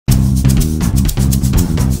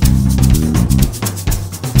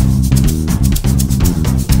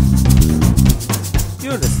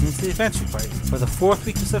Adventure Party for the 4th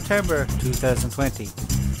week of September 2020.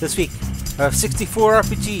 This week, I have 64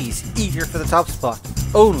 RPGs eager for the top spot.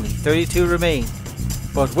 Only 32 remain.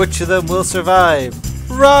 But which of them will survive?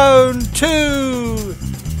 Round 2!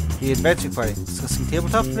 The Adventure Party, discussing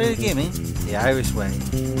tabletop related gaming the Irish way.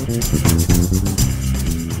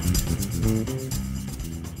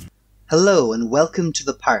 Hello and welcome to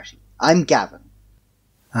the party. I'm Gavin.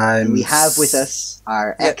 And we have with us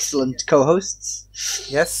our excellent co-hosts.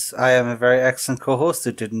 Yes, I am a very excellent co-host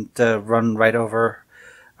who didn't run right over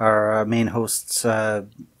our main host's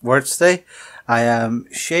words today. I am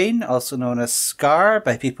Shane, also known as Scarr,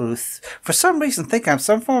 by people who for some reason think I'm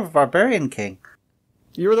some form of barbarian king.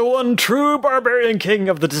 You're the one true barbarian king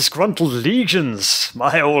of the disgruntled legions,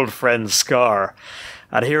 my old friend Scarr.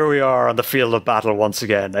 And here we are on the field of battle once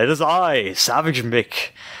again. It is I, Savage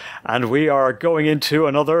Mick, and we are going into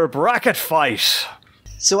another bracket fight.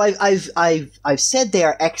 So I've said they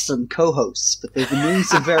are excellent co-hosts, but they've been doing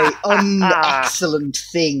some very unexcellent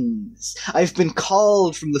things. I've been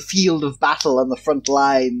called from the field of battle on the front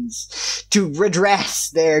lines to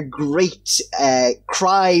redress their great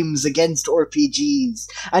crimes against RPGs,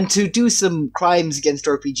 and to do some crimes against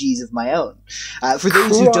RPGs of my own. For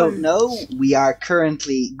those who don't know, we are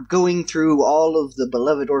currently going through all of the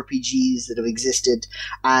beloved RPGs that have existed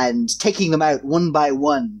and taking them out one by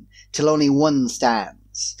one till only one stands.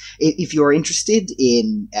 If you're interested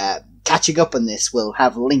in catching up on this, we'll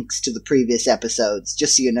have links to the previous episodes,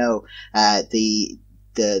 just so you know the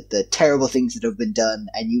terrible things that have been done,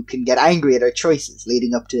 and you can get angry at our choices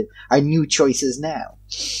leading up to our new choices now.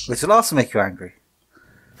 Which will also make you angry.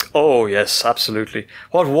 Oh yes, absolutely.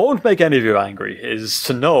 What won't make any of you angry is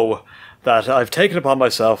to know that I've taken upon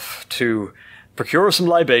myself to procure some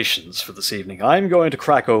libations for this evening. I'm going to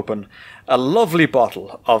crack open a lovely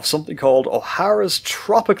bottle of something called O'Hara's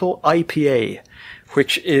Tropical IPA,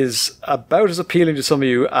 which is about as appealing to some of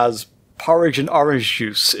you as porridge and orange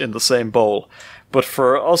juice in the same bowl. But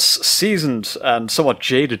for us seasoned and somewhat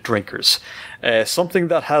jaded drinkers, something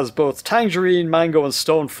that has both tangerine, mango and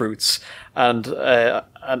stone fruits and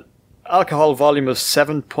an alcohol volume of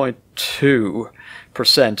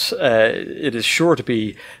 7.2%, it is sure to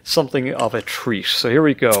be something of a treat. So here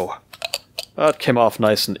we go. That came off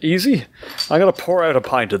nice and easy. I'm going to pour out a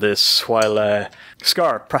pint of this while...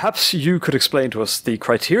 Scarr, perhaps you could explain to us the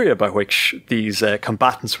criteria by which these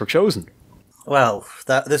combatants were chosen. Well,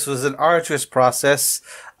 this was an arduous process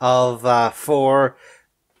of 4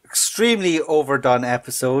 extremely overdone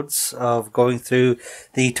episodes of going through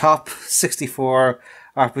the top 64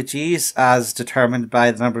 RPGs as determined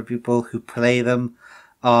by the number of people who play them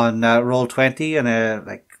on Roll20 and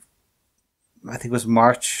I think it was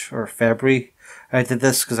March or February. I did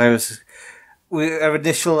this because our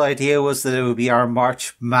initial idea was that it would be our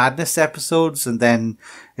March Madness episodes, and then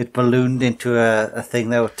it ballooned into a thing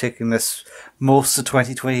that would take us most of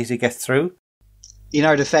 2020 to get through. In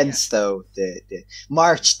our defense, though, the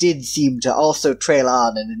March did seem to also trail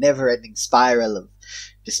on in a never-ending spiral of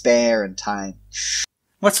despair and time.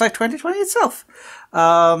 Much like 2020 itself.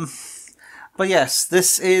 But yes,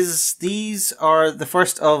 these are the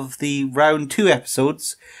first of the round 2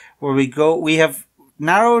 episodes where we have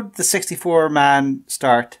narrowed the 64-man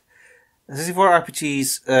start, the 64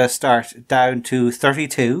 RPGs start down to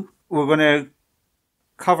 32. We're going to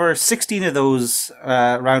cover 16 of those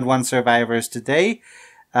round 1 survivors today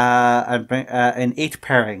and bring in 8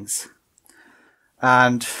 pairings.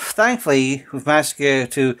 And thankfully, we've managed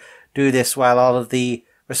to do this while all of the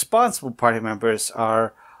responsible party members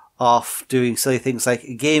are off doing silly things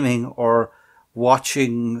like gaming or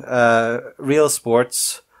watching real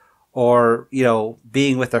sports or,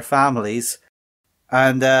 being with their families.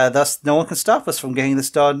 And thus no one can stop us from getting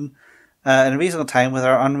this done in a reasonable time with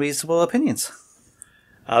our unreasonable opinions.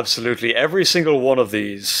 Absolutely. Every single one of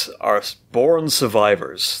these are born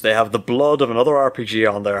survivors. They have the blood of another RPG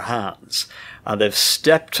on their hands, and they've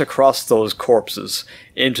stepped across those corpses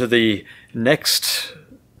into the next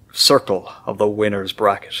circle of the winner's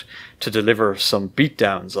bracket to deliver some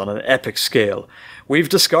beatdowns on an epic scale. We've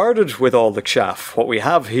discarded with all the chaff. What we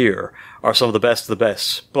have here are some of the best,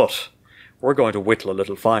 but we're going to whittle a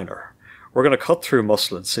little finer. We're going to cut through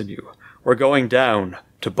muscle and sinew. We're going down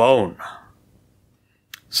to bone.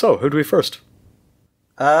 So, who do we first?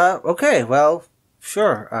 Okay, well,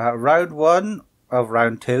 sure. Round 1 of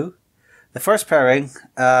round 2. The first pairing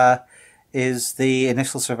is the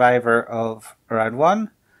initial survivor of round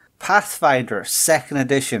 1, Pathfinder 2nd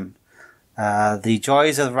edition. The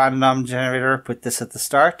joys of the random generator put this at the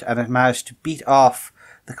start, and it managed to beat off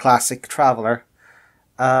the classic Traveller.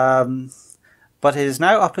 But it is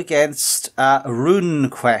now up against Rune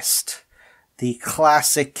Quest, the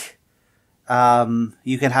classic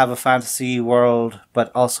You can have a fantasy world,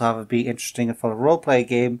 but also have it be interesting and full of roleplay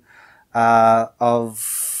game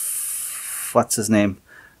of... What's his name?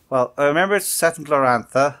 Well, I remember it's Sept and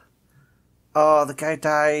Glorantha. Oh, the guy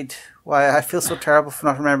died. Why, I feel so terrible for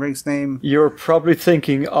not remembering his name. You're probably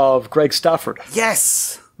thinking of Greg Stafford.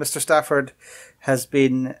 Yes! Mr. Stafford has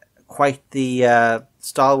been quite the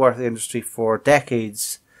stalwart of the industry for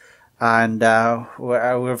decades. And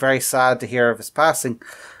we're very sad to hear of his passing.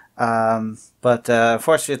 But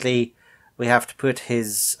unfortunately, we have to put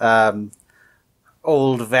his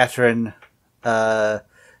old veteran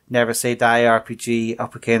Never Say Die RPG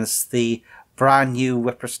up against the brand new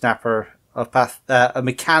whippersnapper of a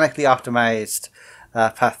mechanically optimized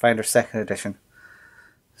Pathfinder 2nd Edition.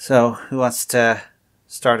 So, who wants to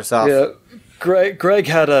start us off? Yeah, Greg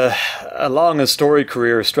had a long and storied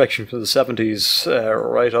career stretching from the 70s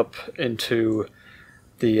right up into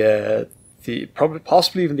the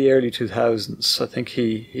possibly even the early 2000s. I think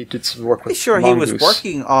he did some work with Sure, Mongoose. he was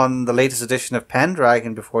working on the latest edition of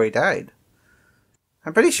Pendragon before he died.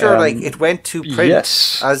 I'm pretty sure it went to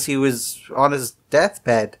print as he was on his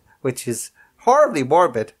deathbed, which is horribly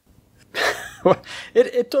morbid.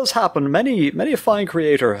 It does happen. Many a fine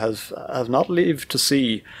creator have not lived to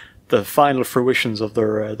see the final fruitions of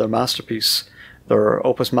their masterpiece, their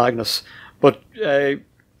opus magnus. But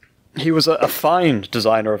he was a fine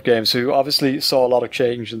designer of games who obviously saw a lot of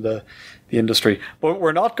change in the industry. But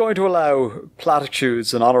we're not going to allow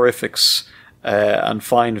platitudes and honorifics and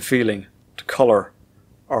fine feeling to colour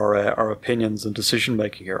our opinions and decision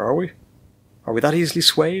making here, are we? Are we that easily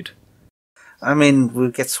swayed? I mean, we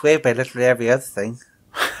get swayed by literally every other thing.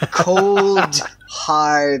 Cold,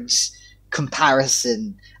 hard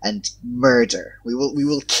comparison and murder. We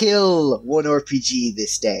will kill one RPG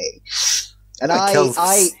this day, and I killed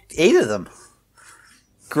 8 of them.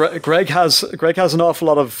 Greg has an awful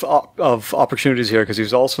lot of opportunities here because he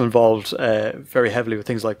was also involved very heavily with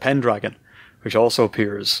things like Pendragon, which also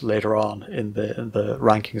appears later on in the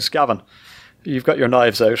rankings. Gavin, you've got your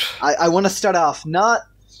knives out. I want to start off not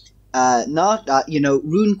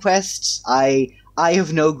RuneQuest. I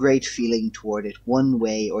have no great feeling toward it one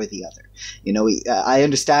way or the other. I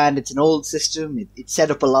understand it's an old system. It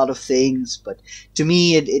set up a lot of things, but to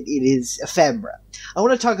me it is ephemera. I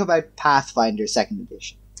want to talk about Pathfinder 2nd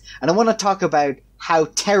Edition. And I want to talk about how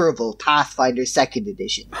terrible Pathfinder 2nd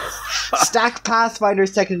Edition is. Stack Pathfinder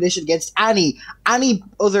 2nd Edition against any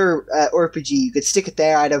other RPG. You could stick it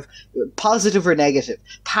there out of positive or negative.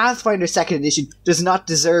 Pathfinder 2nd Edition does not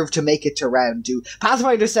deserve to make it to round 2.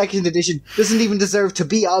 Pathfinder 2nd Edition doesn't even deserve to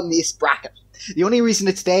be on this bracket. The only reason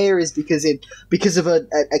it's there is because of a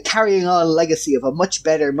carrying on legacy of a much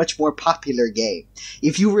better, much more popular game.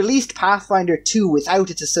 If you released Pathfinder 2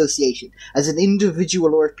 without its association as an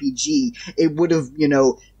individual RPG, it would have,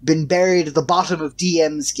 been buried at the bottom of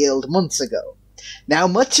DM's Guild months ago. Now,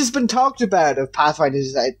 much has been talked about of Pathfinder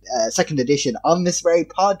 2nd Edition on this very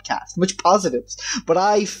podcast, much positives, but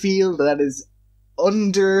I feel that is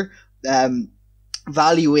under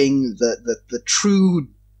valuing the true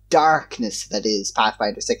darkness that is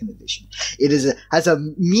Pathfinder 2nd Edition. It has a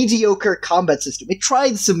mediocre combat system. It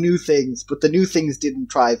tried some new things, but the new things didn't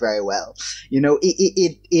try very well.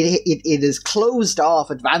 It has closed off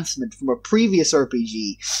advancement from a previous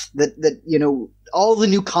RPG that all the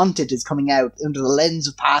new content is coming out under the lens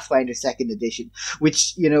of Pathfinder 2nd Edition,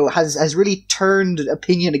 which has really turned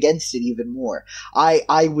opinion against it even more.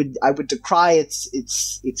 I would decry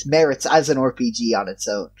its merits as an RPG on its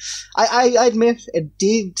own. I admit it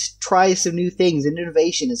did try some new things, and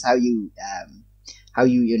innovation is how you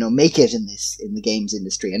make it in the games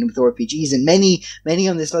industry and with RPGs, and many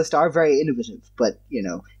on this list are very innovative, but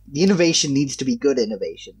the innovation needs to be good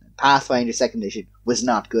innovation. Pathfinder 2nd Edition was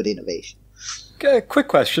not good innovation. Quick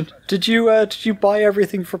question: Did you buy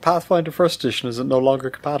everything for Pathfinder First Edition? Is it no longer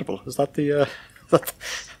compatible? Is that the root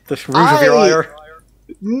of your ire?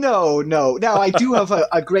 No. Now I do have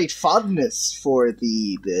a great fondness for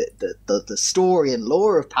the story and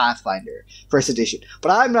lore of Pathfinder First Edition, but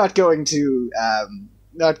I'm not going to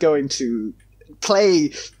play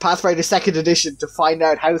Pathfinder 2nd Edition to find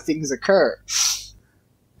out how things occur.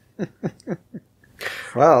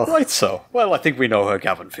 Well, right so. Well, I think we know how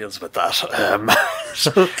Gavin feels about that.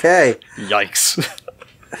 Okay. Yikes.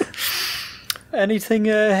 Anything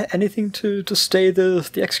to stay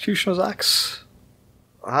the executioner's axe?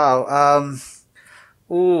 Wow.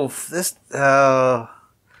 This. Now,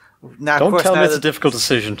 don't tell me it's a difficult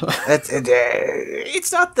decision.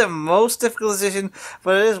 It's not the most difficult decision,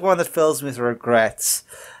 but it is one that fills me with regrets.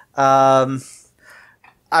 I've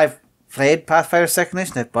played Pathfinder 2nd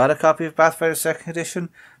Edition. I bought a copy of Pathfinder 2nd Edition.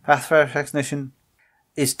 Pathfinder 2nd Edition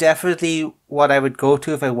is definitely what I would go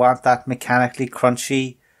to if I want that mechanically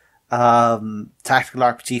crunchy tactical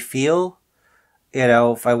RPG feel. You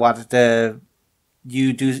know, if I wanted to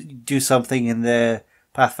do something in the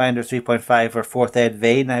Pathfinder 3.5 or 4th Ed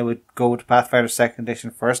vein, I would go to Pathfinder 2nd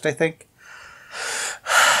Edition first, I think.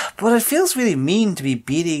 But it feels really mean to be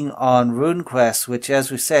beating on RuneQuest, which,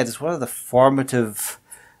 as we said, is one of the formative,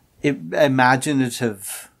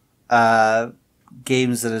 imaginative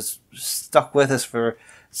games that has stuck with us for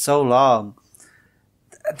so long.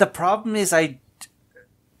 The problem is I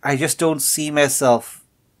just don't see myself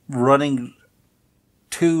running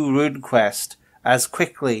to RuneQuest as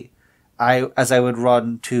quickly as I would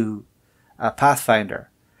run to Pathfinder.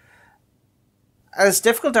 And it's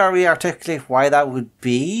difficult to really articulate why that would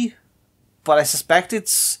be, but I suspect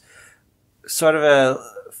it's sort of a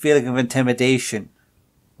feeling of intimidation.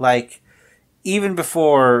 Like, even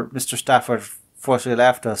before Mr. Stafford fortunately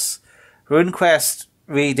left us, RuneQuest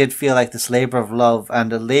really did feel like this labour of love,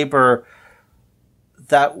 and a labour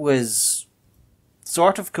that was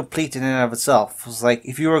sort of complete in and of itself. It was like,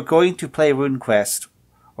 if you were going to play RuneQuest,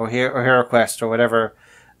 or HeroQuest, or whatever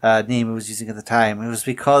name it was using at the time, it was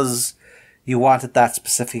because you wanted that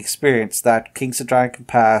specific experience, that Kings of Dragon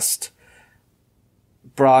Past,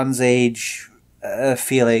 Bronze Age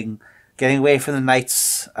feeling, getting away from the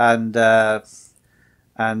knights and the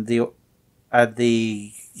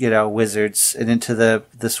wizards, and into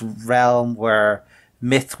this realm where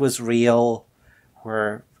myth was real,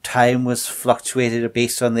 where time was fluctuated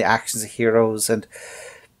based on the actions of heroes. And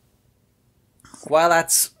while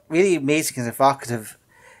that's really amazing and evocative,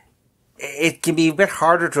 it can be a bit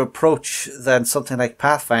harder to approach than something like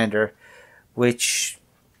Pathfinder, which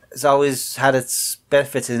has always had its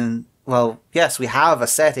benefit in, well, yes, we have a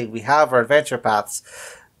setting, we have our adventure paths,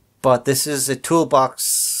 but this is a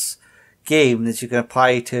toolbox game that you can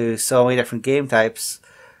apply to so many different game types,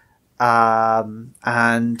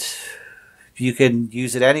 and you can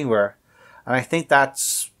use it anywhere. And I think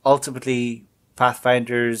that's ultimately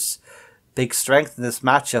Pathfinder's big strength in this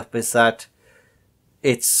matchup, is that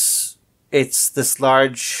it's this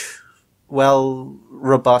large,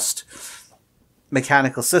 robust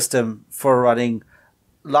mechanical system for running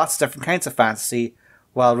lots of different kinds of fantasy,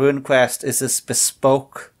 while RuneQuest is this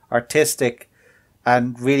bespoke, artistic,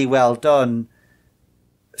 and really well done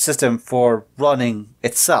system for running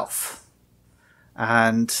itself.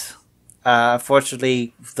 And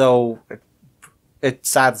unfortunately, though it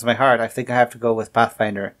saddens my heart, I think I have to go with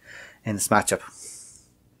Pathfinder in this matchup.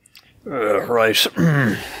 Right.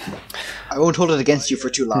 I won't hold it against you for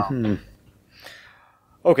too long.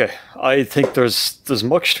 Okay, I think there's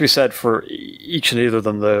much to be said for each and either of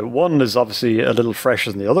them. The one is obviously a little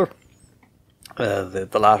fresher than the other.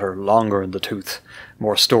 The latter, longer in the tooth,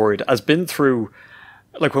 more storied, has been through,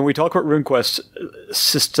 like when we talk about RuneQuest,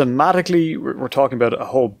 systematically we're talking about a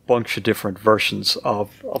whole bunch of different versions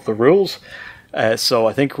of the rules. So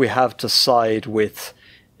I think we have to side with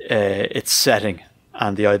its setting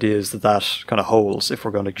and the ideas that kind of holds if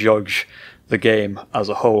we're going to judge the game as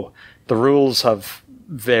a whole. The rules have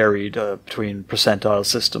varied between percentile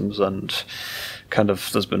systems and kind of,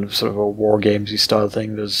 there's been sort of a war gamesy style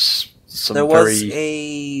thing. There was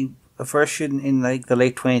a version in like the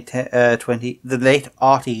late 20, the late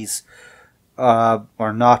aughties or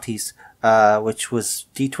noughties, which was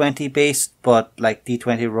D20 based, but like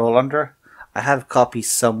D20 roll under. I have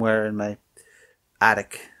copies somewhere in my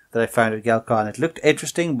attic that I found at Galcon. It looked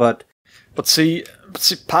interesting, but see,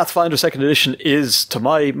 Pathfinder 2nd Edition is, to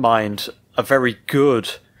my mind, a very good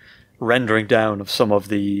rendering down of some of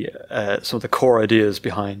the core ideas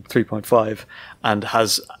behind 3.5, and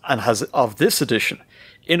has of this edition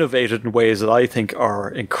innovated in ways that I think are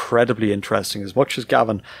incredibly interesting. As much as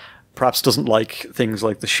Gavin perhaps doesn't like things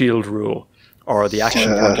like the shield rule or the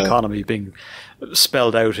action point economy being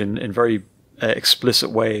spelled out in very explicit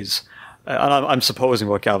ways. And I'm supposing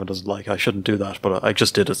what Gavin doesn't like. I shouldn't do that, but I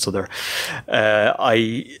just did it, so there.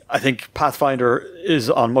 I think Pathfinder is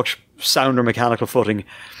on much sounder mechanical footing.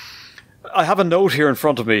 I have a note here in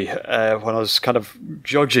front of me when I was kind of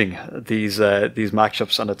judging these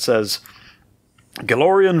matchups, and it says,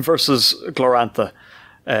 Galorian versus Glorantha,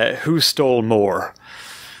 who stole more?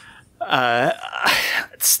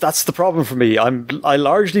 That's the problem for me. I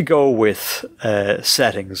largely go with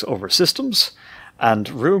settings over systems. And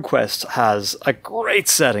RuneQuest has a great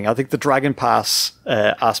setting. I think the Dragon Pass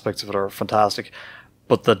aspects of it are fantastic.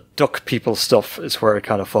 But the duck people stuff is where it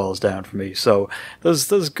kind of falls down for me. So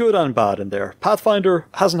there's good and bad in there. Pathfinder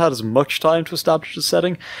hasn't had as much time to establish the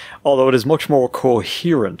setting, although it is much more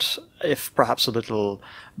coherent if perhaps a little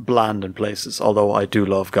bland in places, although I do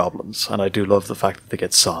love goblins, and I do love the fact that they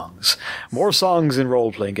get songs. More songs in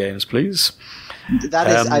role-playing games, please. That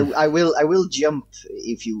is, I will jump,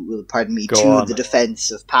 if you will pardon me, the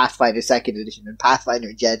defense of Pathfinder 2nd Edition and Pathfinder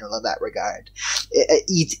in general in that regard.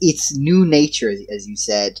 It's new nature, as you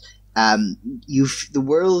said. The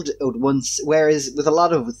world at once, whereas with a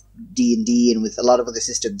lot of D&D and with a lot of other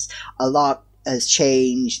systems, a lot has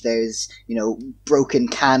changed. There's, broken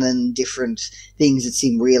canon, different things that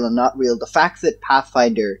seem real and not real. The fact that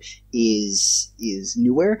Pathfinder is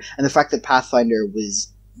newer, and the fact that Pathfinder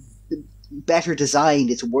was better designed,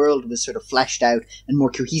 its world was sort of fleshed out and more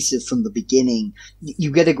cohesive from the beginning, you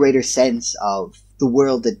get a greater sense of the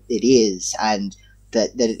world that it is, and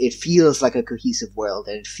that it feels like a cohesive world,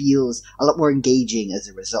 and it feels a lot more engaging as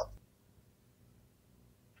a result.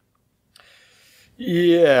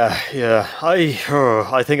 Yeah.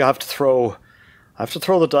 I think I have to throw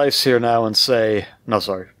the dice here now and say, no,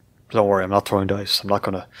 sorry, don't worry, I'm not throwing dice. I'm not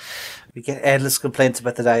gonna. We get endless complaints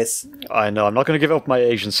about the dice. I know, I'm not going to give up my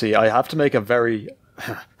agency. I have to make a very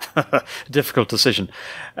difficult decision.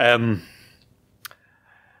 Damn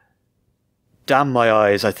my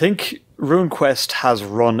eyes. I think RuneQuest has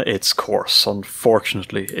run its course,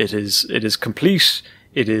 unfortunately. It is complete.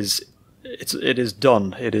 It is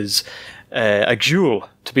done. It is a jewel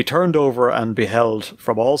to be turned over and beheld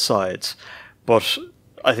from all sides. But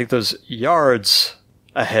I think there's yards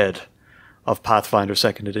ahead of Pathfinder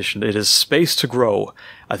 2nd Edition. It is space to grow.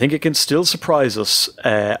 I think it can still surprise us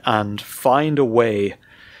and find a way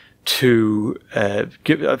to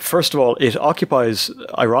give... first of all, it occupies,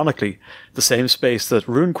 ironically, the same space that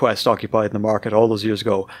RuneQuest occupied in the market all those years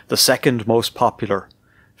ago, the second most popular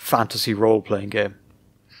fantasy role-playing game.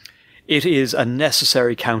 It is a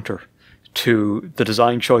necessary counter to the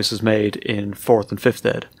design choices made in 4th and 5th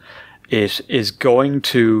Ed. It is going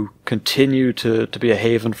to continue to be a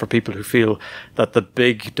haven for people who feel that the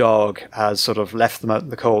big dog has sort of left them out in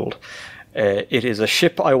the cold. It is a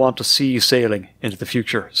ship I want to see sailing into the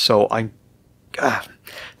future. So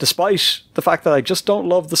despite the fact that I just don't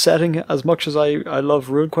love the setting as much as I love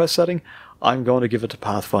RuneQuest setting, I'm going to give it to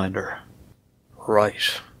Pathfinder.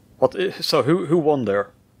 Right. So who won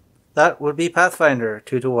there? That would be Pathfinder,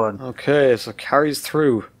 2-1. Okay, so carries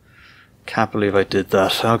through. Can't believe I did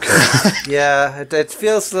that. Okay. Yeah, it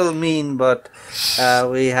feels a little mean, but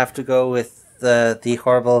we have to go with the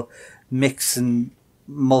horrible mix and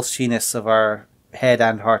mushiness of our head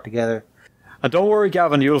and heart together. And don't worry,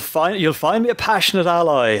 Gavin, you'll find me a passionate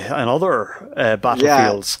ally in other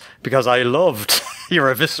battlefields, because I loved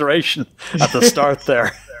your evisceration at the start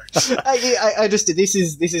there. I understand. This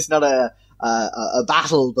is not a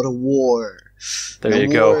battle, but a war. There you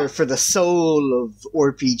go. go. For the soul of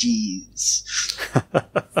RPGs.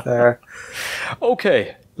 There.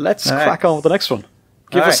 Okay, let's crack on with the next one.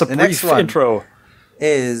 Give us a brief next one intro.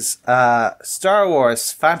 Is Star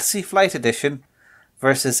Wars Fantasy Flight Edition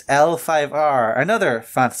versus L5R, another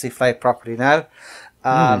Fantasy Flight property now.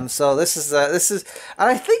 So this is, and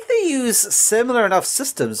I think they use similar enough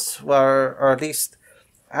systems, or at least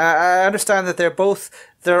I understand that they're both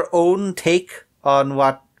their own take on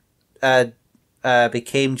what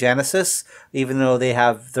became Genesis, even though they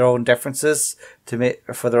have their own differences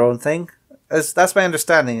for their own thing. That's my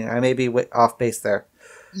understanding. I may be off base there.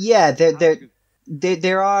 Yeah,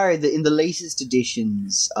 there are in the latest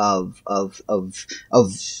editions of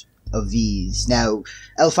these. Now,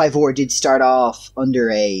 L5R did start off under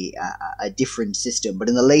a different system, but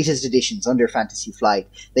in the latest editions under Fantasy Flight,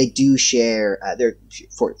 they do share there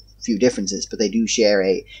for a few differences, but they do share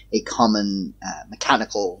a common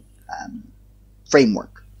mechanical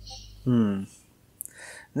framework. In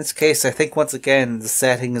this case, I think once again the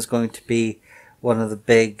setting is going to be one of the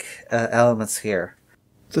big elements here.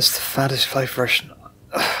 This is the Fantasy Flight version.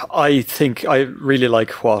 I think I really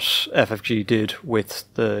like what FFG did with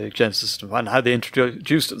the Genesis system and how they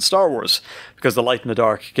introduced it in Star Wars, because the Light and the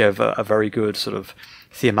Dark gave a very good sort of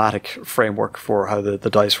thematic framework for how the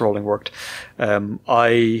dice rolling worked.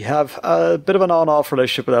 I have a bit of an on-off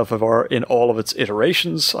relationship with L5R in all of its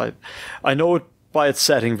iterations. I know it by its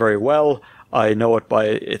setting very well. I know it by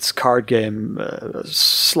its card game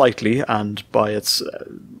slightly, and by its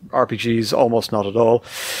RPGs almost not at all.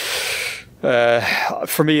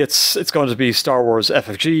 For me, it's going to be Star Wars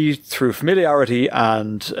FFG through familiarity,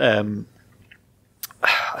 and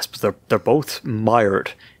I suppose they're both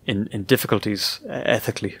mired in difficulties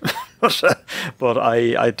ethically, but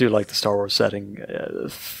I do like the Star Wars setting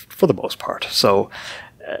for the most part. So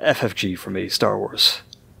FFG for me, Star Wars.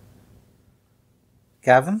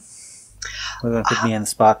 Gavin, we're going to put me in the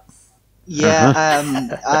spot. Yeah,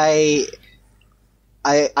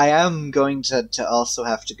 I am going to also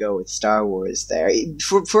have to go with Star Wars there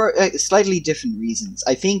for slightly different reasons.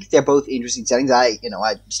 I think they're both interesting settings.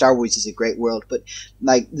 Star Wars is a great world, but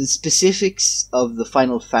like the specifics of the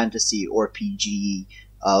Final Fantasy RPG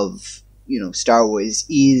of Star Wars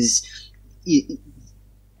it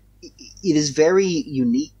is very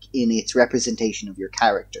unique in its representation of your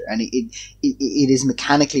character, and it is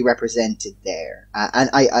mechanically represented there.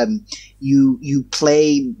 And you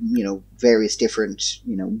play various different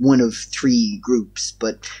one of three groups,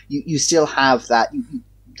 but you still have that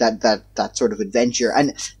sort of adventure.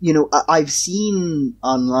 And I've seen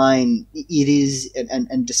online it is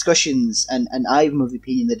and discussions, and I'm of the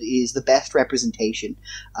opinion that it is the best representation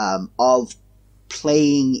of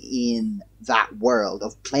playing in that world,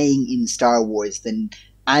 of playing in Star Wars than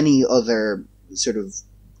any other sort of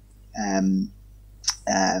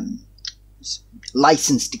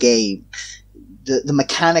licensed game. The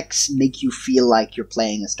mechanics make you feel like you're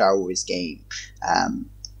playing a Star Wars game, and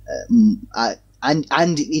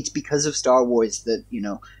it's because of Star Wars that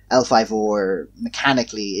L5R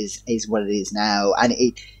mechanically is what it is now, and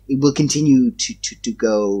it will continue to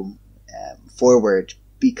go forward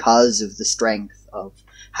because of the strength of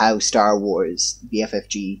how Star Wars, the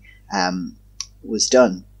FFG, was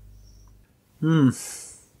done.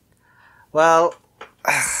 Well,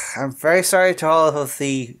 I'm very sorry to all of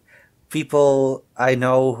the people I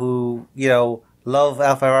know who, love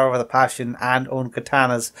L5R with a passion and own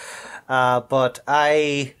katanas. But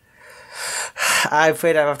I'm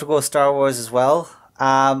afraid I have to go with Star Wars as well.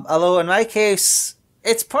 Although in my case,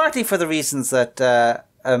 it's partly for the reasons that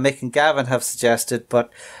Mick and Gavin have suggested, but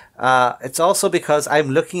it's also because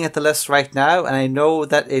I'm looking at the list right now, and I know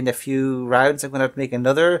that in a few rounds I'm going to have to make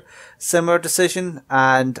another similar decision,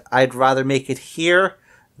 and I'd rather make it here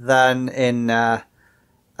than in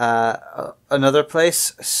another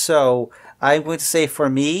place. So I'm going to say, for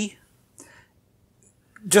me,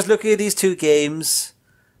 just looking at these two games,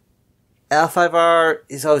 L5R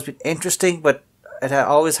has always been interesting, but it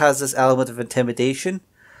always has this element of intimidation.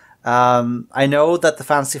 I know that the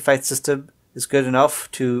Fantasy Flight system is good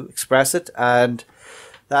enough to express it, and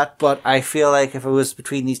that, but I feel like if it was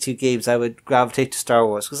between these two games, I would gravitate to Star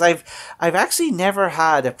Wars, because I've actually never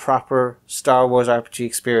had a proper Star Wars RPG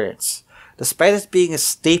experience, despite it being a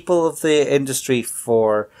staple of the industry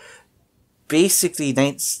for basically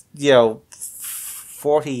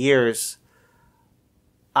 40 years.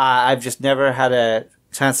 I've just never had a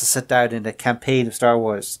chance to sit down in a campaign of Star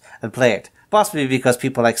Wars and play it. Possibly because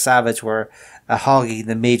people like Savage were hogging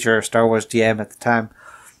the major Star Wars DM at the time.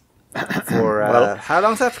 For how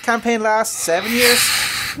long did that campaign last? 7 years?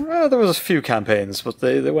 Well, there was a few campaigns, but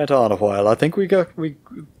they went on a while. I think we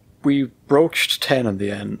broached 10 in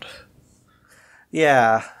the end.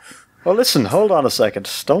 Yeah. Well, listen, hold on a second.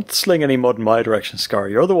 Don't sling any mud in my direction, Scarr.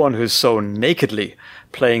 You're the one who's so nakedly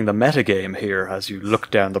playing the metagame here as you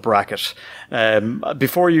look down the bracket.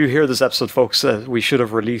 Before you hear this episode, folks, we should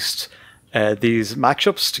have released these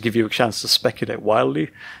matchups to give you a chance to speculate wildly.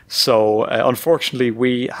 So, unfortunately,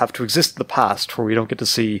 we have to exist in the past where we don't get to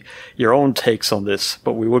see your own takes on this,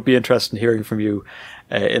 but we would be interested in hearing from you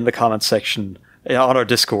in the comments section on our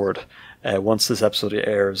Discord once this episode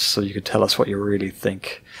airs, so you can tell us what you really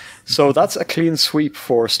think. So that's a clean sweep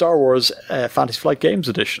for Star Wars Fantasy Flight Games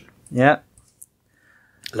Edition. Yeah.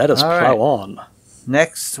 Let us plow on.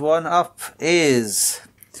 Next one up is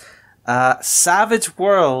Savage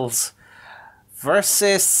Worlds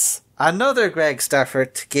versus another Greg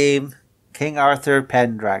Stafford game, King Arthur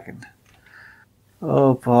Pendragon.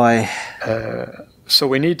 Oh boy. So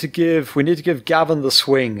we need to give Gavin the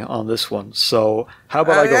swing on this one. So how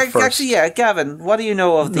about I go first? Actually, yeah, Gavin, what do you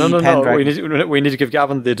know of the Pendragon? No. We need to give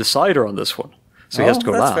Gavin the decider on this one. So he has to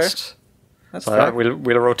go last. That's fair. We'll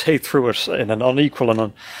rotate through it in an unequal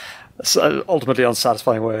and ultimately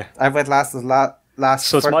unsatisfying way. I went last. So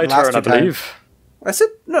it's my turn, I believe. I said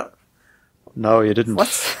no. No, you didn't.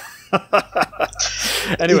 What?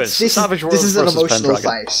 Anyways, Savage Worlds this is an emotional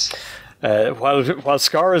Pendragon. fight. While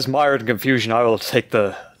Scarr is mired in confusion, I will take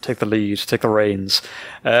the lead, take the reins.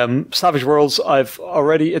 Savage Worlds,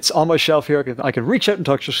 it's on my shelf here. I can reach out and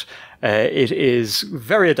touch it. It is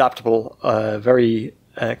very adaptable, very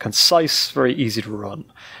concise, very easy to run.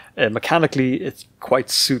 Mechanically, it quite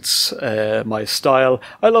suits my style.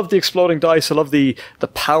 I love the exploding dice. I love the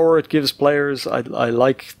power it gives players. I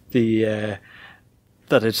like that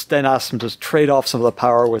it's then asked them to trade off some of the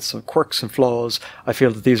power with some quirks and flaws. I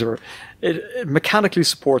feel that it mechanically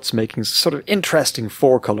supports making sort of interesting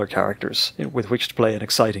four-color characters with which to play an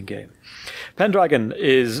exciting game. Pendragon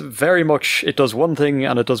is very much, it does one thing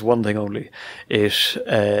and it does one thing only.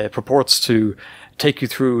 It purports to take you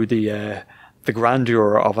through the the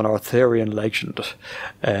grandeur of an Arthurian legend,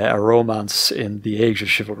 a romance in the age of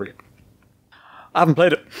chivalry. I haven't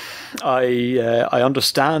played it. I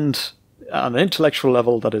understand on an intellectual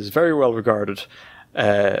level that is very well regarded.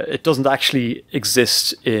 It doesn't actually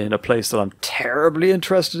exist in a place that I'm terribly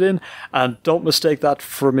interested in, and don't mistake that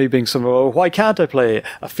for me being someone, oh, why can't I play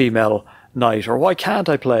a female knight, or why can't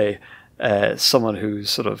I play someone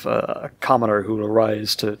who's sort of a commoner who will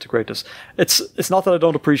rise to greatness. It's not that I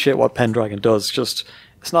don't appreciate what Pendragon does, just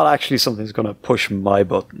it's not actually something that's going to push my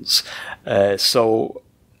buttons. So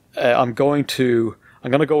I'm going to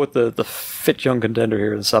go with the fit young contender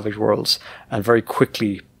here in Savage Worlds, and very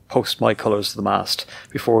quickly post my colours to the mast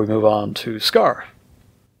before we move on to Scarr.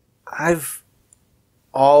 I've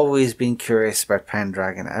always been curious about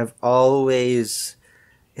Pendragon.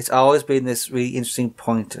 It's always been this really interesting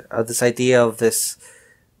point of this idea of this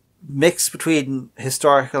mix between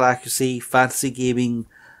historical accuracy, fantasy gaming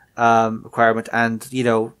requirement, and, you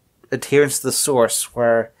know, adherence to the source,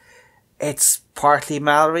 where it's partly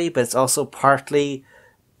Mallory, but it's also partly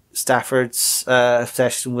Stafford's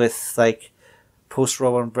obsession with, like,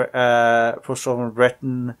 post-Roman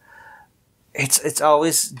Britain. It's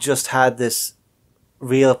always just had this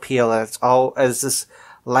real appeal, and it's all as this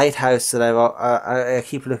lighthouse that I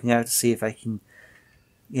keep looking out to see if I can,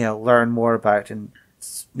 you know, learn more about, and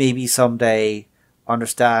maybe someday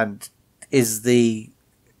understand is the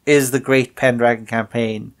Great Pendragon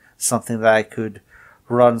campaign something that I could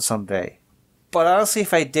run someday. But honestly,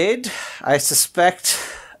 if I did, I suspect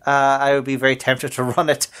I would be very tempted to run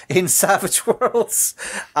it in Savage Worlds.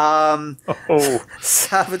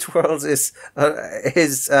 Savage Worlds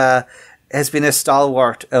has been a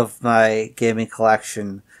stalwart of my gaming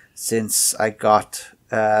collection since I got,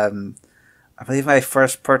 I believe I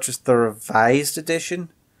first purchased the revised edition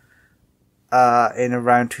in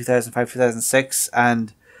around 2005-2006,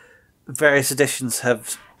 and various editions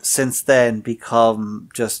have since then become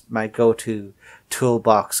just my go-to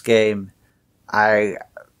toolbox game. I've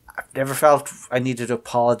never felt I needed to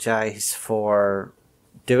apologize for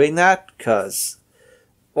doing that, because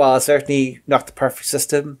while it's certainly not the perfect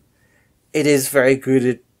system, it is very good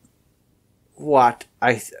at what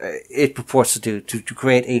it purports to do, to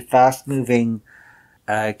create a fast-moving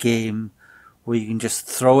game where you can just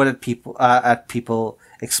throw it at people,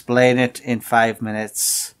 explain it in 5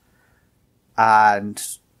 minutes,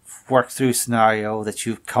 and work through a scenario that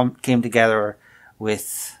you came together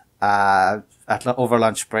with over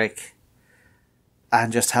lunch break,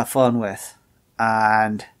 and just have fun with.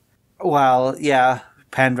 And while, yeah,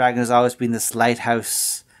 Pendragon has always been this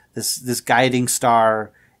lighthouse, this guiding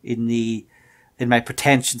star in my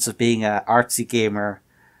pretensions of being an artsy gamer,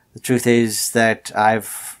 the truth is that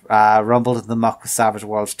I've rumbled in the muck with Savage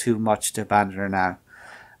Worlds too much to abandon her now.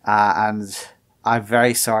 And I'm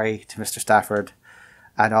very sorry to Mr. Stafford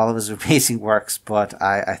and all of his amazing works, but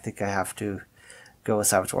I think I have to go with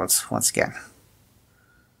Savage Worlds once again.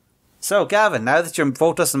 So, Gavin, now that your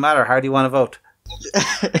vote doesn't matter, how do you want to vote?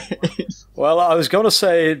 Well, I was going to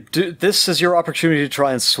say, this is your opportunity to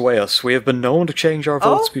try and sway us. We have been known to change our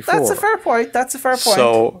votes before. That's a fair point.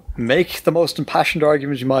 So, make the most impassioned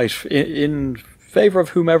argument you might in favour of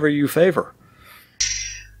whomever you favour.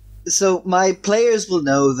 So, my players will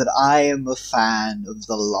know that I am a fan of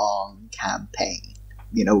the long campaign.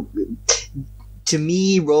 You know, to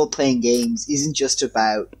me, role-playing games isn't just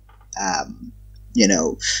about, you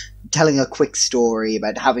know, telling a quick story,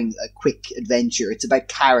 about having a quick adventure. It's about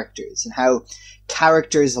characters and how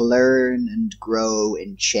characters learn and grow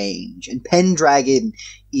and change. And Pendragon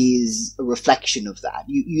is a reflection of that.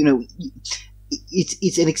 You know,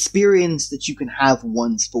 it's an experience that you can have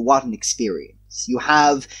once, but what an experience. You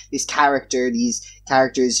have these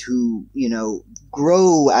characters who, you know,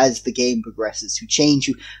 grow as the game progresses, who change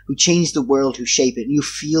the world, who shape it, and you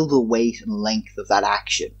feel the weight and length of that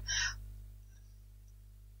action.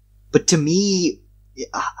 But to me,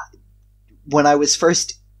 when I was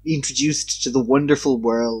first introduced to the wonderful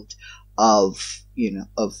world of, you know,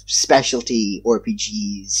 of specialty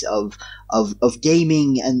RPGs, of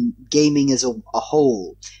gaming and gaming as a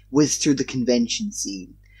whole, was through the convention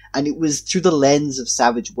scene. And it was through the lens of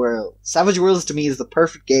Savage Worlds. Savage Worlds to me is the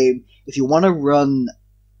perfect game. If you want to run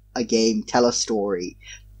a game, tell a story,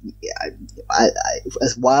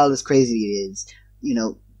 as wild as crazy it is, you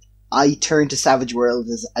know, I turn to Savage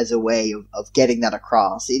Worlds as a way of getting that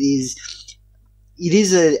across. It is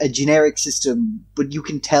a generic system, but you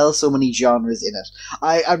can tell so many genres in it.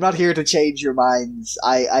 I'm not here to change your minds.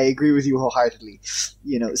 I agree with you wholeheartedly.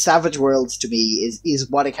 You know, Savage Worlds to me is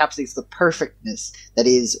what encapsulates the perfectness that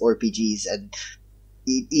is RPGs, and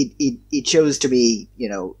it shows to me, you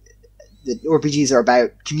know, that RPGs are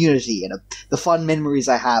about community, and the fun memories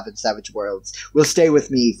I have in Savage Worlds will stay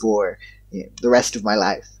with me for the rest of my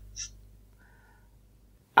life.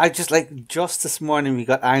 I just this morning we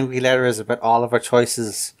got angry letters about all of our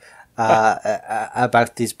choices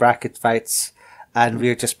about these bracket fights, and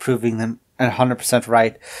we're just proving them 100%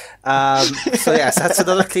 right. So yes, that's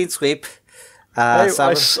another clean sweep.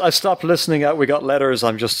 I stopped listening we got letters.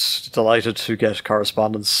 I'm just delighted to get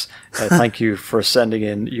correspondence. Thank you for sending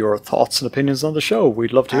in your thoughts and opinions on the show.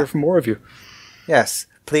 We'd love to hear from more of you. Yes,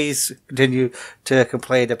 please continue to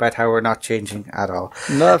complain about how we're not changing at all.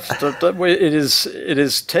 No, it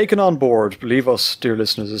is taken on board. Believe us, dear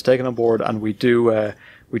listeners, it's taken on board, and we do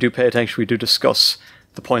pay attention. We do discuss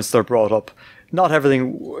the points that are brought up. Not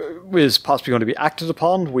everything is possibly going to be acted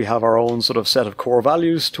upon. We have our own sort of set of core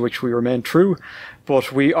values to which we remain true,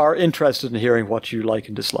 but we are interested in hearing what you like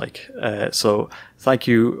and dislike. So thank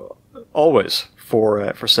you always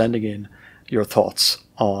for sending in your thoughts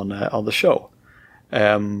on the show.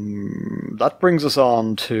 That brings us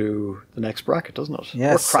on to the next bracket, doesn't it?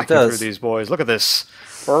 Yes, we're cracking through these boys. Look at this.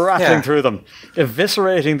 We're rattling through them,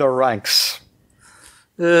 eviscerating the ranks.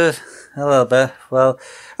 A little bit. Well,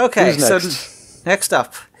 okay. Who's next? So next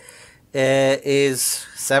up is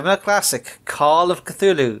Seminole Classic Call of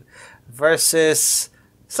Cthulhu versus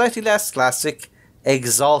slightly less classic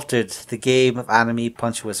Exalted, the game of anime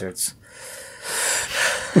punch wizards.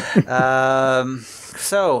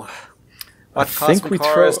 So, what cosmic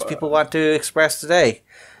horrors do people want to express today?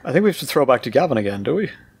 I think we have to throw back to Gavin again, do we?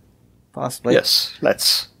 Possibly. Yes,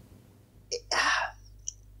 let's.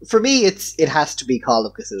 For me, it has to be Call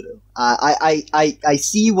of Cthulhu. I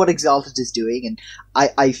see what Exalted is doing, and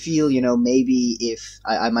I feel maybe if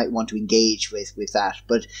I might want to engage with that,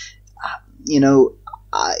 but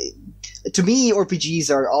to me, RPGs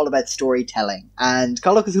are all about storytelling, and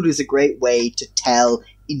Call of Cthulhu is a great way to tell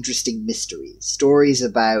interesting mysteries, stories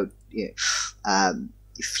about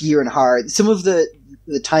fear and horror. Some of the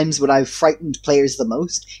times when I've frightened players the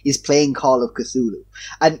most is playing Call of Cthulhu,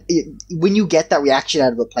 and when you get that reaction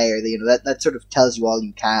out of a player, that sort of tells you all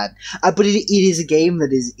you can. But it is a game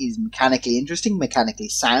that is mechanically interesting, mechanically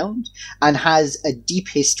sound, and has a deep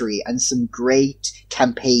history and some great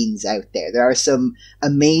campaigns out there. There are some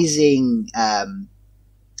amazing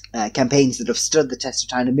campaigns that have stood the test of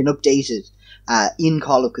time and been updated in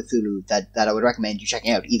Call of Cthulhu that I would recommend you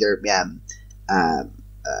checking out. Either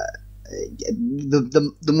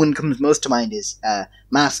the one that comes most to mind is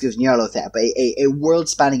Mask of Nyarlathotep, a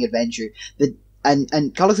world-spanning adventure that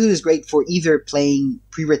and Call of Cthulhu is great for either playing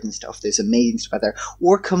pre-written stuff. There's amazing stuff out there,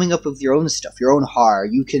 or coming up with your own stuff, your own horror.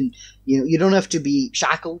 You can you don't have to be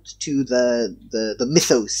shackled to the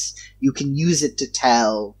mythos. You can use it to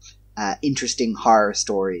tell interesting horror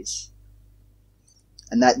stories,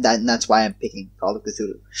 and that's why I'm picking Call of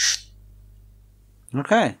Cthulhu.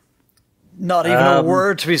 Okay. Not even a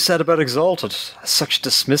word to be said about Exalted. Such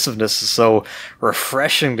dismissiveness is so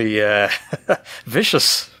refreshingly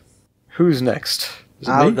vicious. Who's next?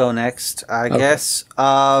 I'll go next, I guess.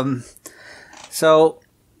 So,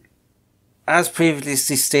 as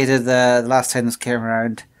previously stated the last time this came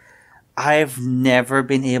around, I've never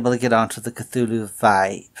been able to get onto the Cthulhu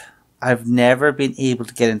vibe. I've never been able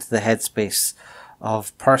to get into the headspace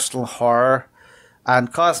of personal horror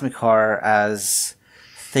and cosmic horror as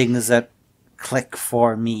things that click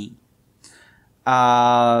for me.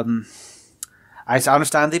 I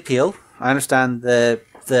understand the appeal. I understand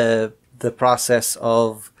the process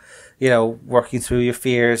of working through your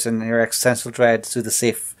fears and your existential dread through the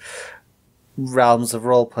safe realms of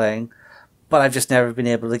role playing, but I've just never been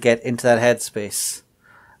able to get into that headspace.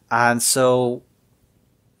 And so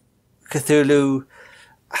Cthulhu,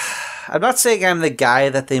 I'm not saying I'm the guy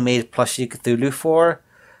that they made plushie Cthulhu for,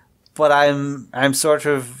 but I'm sort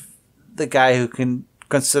of the guy who can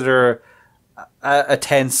consider a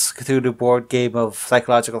tense Cthulhu board game of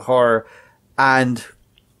psychological horror and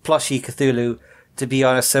plushie Cthulhu to be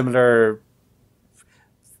on a similar,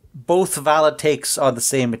 both valid takes on the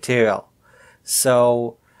same material.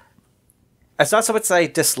 So it's not so much that I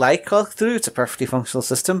dislike Call of Cthulhu, it's a perfectly functional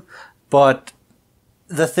system, but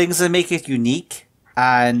the things that make it unique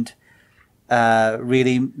and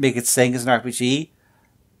really make it sing as an RPG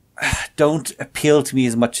don't appeal to me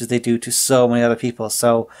as much as they do to so many other people.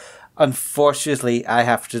 So unfortunately I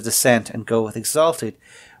have to dissent and go with Exalted,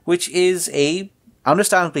 which is a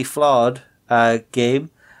understandably flawed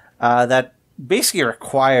game that basically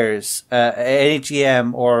requires any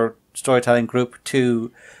GM or storytelling group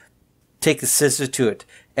to take the scissors to it,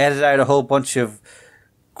 edit out a whole bunch of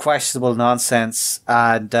questionable nonsense,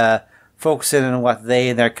 and focus in on what they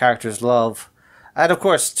and their characters love, and of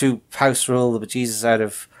course to house rule the bejesus out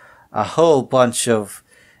of a whole bunch of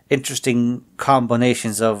interesting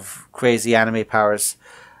combinations of crazy anime powers.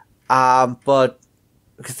 But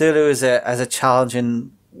Cthulhu is a challenge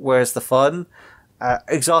in where's the fun.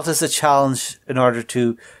 Exalted is a challenge in order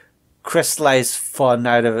to crystallize fun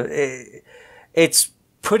out of it. It's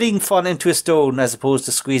putting fun into a stone as opposed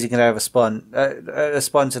to squeezing it out of a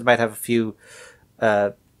sponge that might have a few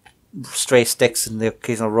stray sticks and the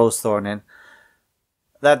occasional rose thorn in.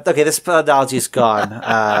 This analogy is gone.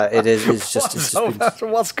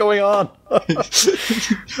 What's going on?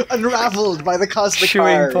 Unraveled by the cosmic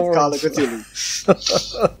fire of Call of Cthulhu.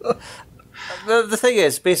 The thing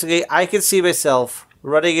is, basically, I can see myself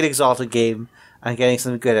running an Exalted game and getting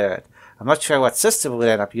something good at it. I'm not sure what system we'll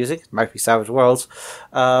end up using. It might be Savage Worlds.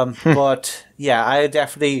 But yeah, I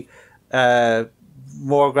definitely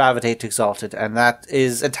more gravitate to Exalted, and that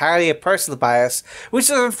is entirely a personal bias, which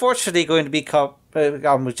is unfortunately going to become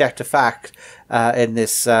objective fact in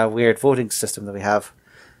this weird voting system that we have.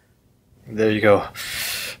 There you go.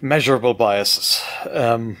 Measurable biases.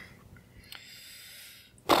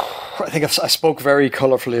 I think I spoke very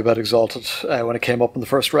colourfully about Exalted when it came up in the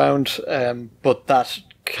first round, but that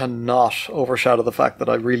cannot overshadow the fact that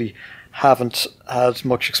I really haven't had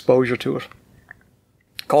much exposure to it.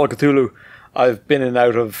 Call of Cthulhu, I've been in and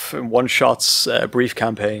out of one-shots, brief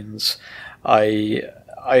campaigns. I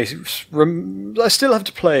still have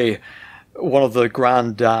to play one of the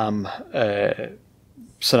Grand Dam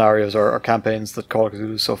scenarios or campaigns that Call of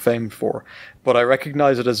Cthulhu is so famed for, but I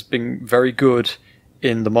recognise it as being very good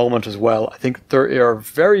in the moment as well. I think there are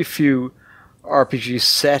very few RPG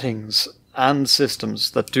settings and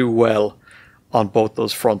systems that do well on both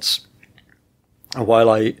those fronts. And while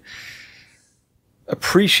I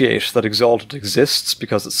appreciate that Exalted exists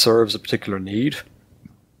because it serves a particular need,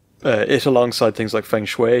 it, alongside things like Feng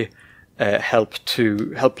Shui, help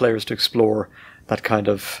players to explore that kind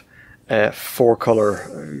of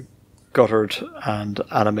four-color, guttered and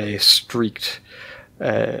anime streaked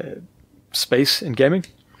space in gaming.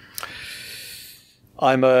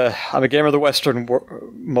 I'm a gamer of the Western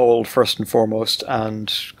mold first and foremost,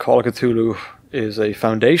 and Call of Cthulhu is a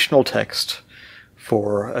foundational text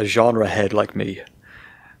for a genre head like me.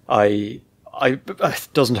 It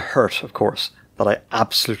doesn't hurt, of course, that I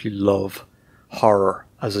absolutely love horror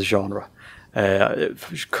as a genre.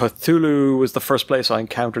 Cthulhu was the first place I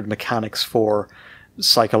encountered mechanics for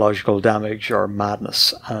psychological damage or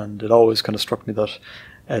madness, and it always kind of struck me that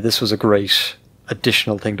this was a great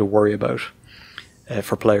additional thing to worry about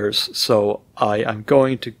for players. So I am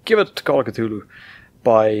going to give it to Call of Cthulhu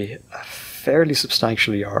by a fairly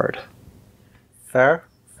substantial yard. Fair.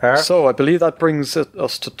 So I believe that brings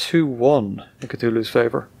us to 2-1 in Cthulhu's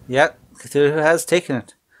favour. Yeah, Cthulhu has taken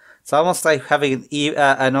it. It's almost like having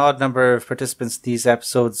an odd number of participants in these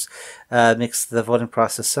episodes makes the voting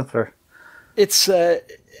process simpler. It's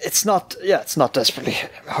not desperately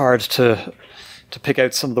hard to pick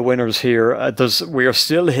out some of the winners here. We are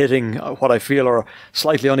still hitting what I feel are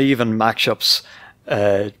slightly uneven matchups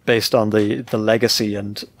based on the legacy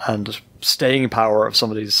and staying power of some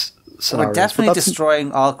of these scenarios. We're definitely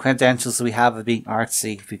destroying all credentials that we have of being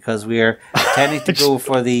artsy, because we are tending to go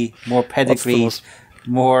for the more pedigree,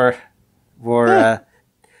 more. There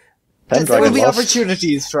will be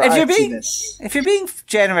opportunities for artsiness. If you're being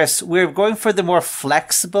generous, we're going for the more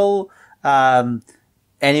flexible,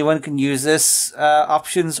 anyone can use this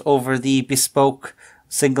options over the bespoke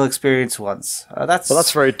single experience ones.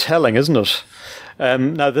 That's very telling, isn't it?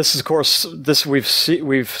 Now, this is, of course, we've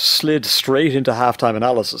slid straight into halftime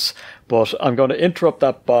analysis, but I'm going to interrupt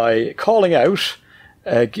that by calling out,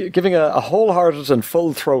 giving a wholehearted and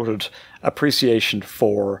full-throated appreciation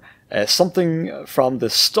for something from the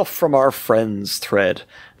Stuff From Our Friends thread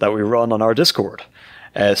that we run on our Discord.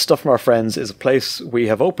 Stuff From Our Friends is a place we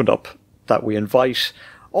have opened up that we invite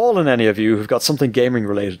all and any of you who've got something gaming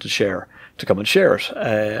related to share to come and share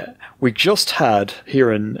it. We just had, here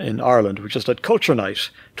in Ireland, we just had Culture Night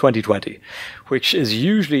 2020, which is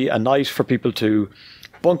usually a night for people to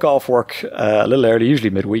bunk off work a little early, usually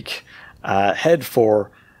midweek, head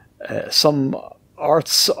for some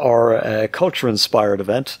arts or culture-inspired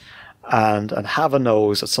event, and have a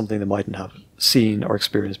nose at something they mightn't have seen or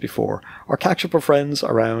experienced before, or catch up with friends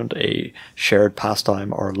around a shared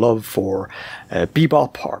pastime or love for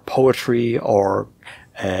bebop or poetry or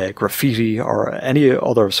graffiti or any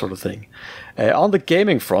other sort of thing. On the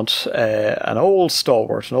gaming front, an old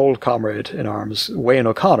stalwart, an old comrade in arms, Wayne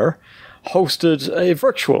O'Connor, hosted a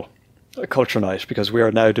virtual Culture Night, because we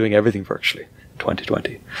are now doing everything virtually in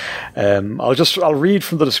 2020. I'll read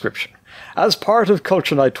from the description. As part of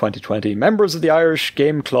Culture Night 2020, members of the Irish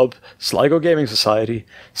Game Club Sligo Gaming Society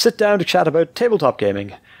sit down to chat about tabletop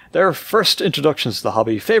gaming, their first introductions to the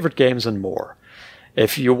hobby, favourite games and more.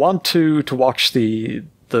 If you want to watch the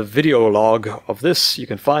video log of this, you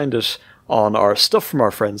can find it on our Stuff from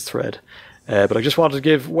Our Friends thread. But I just wanted to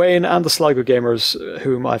give Wayne and the Sligo gamers,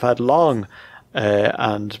 whom I've had long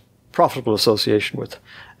and profitable association with,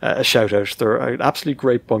 a shout out. They're an absolutely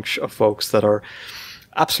great bunch of folks that are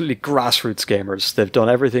absolutely grassroots gamers. They've done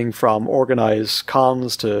everything from organised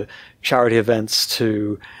cons to charity events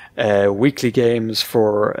to weekly games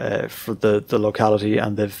for the locality,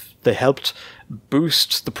 and they helped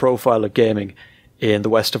boost the profile of gaming in the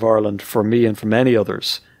west of Ireland for me and for many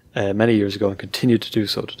others many years ago, and continue to do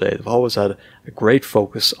so today. They've always had a great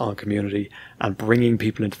focus on community and bringing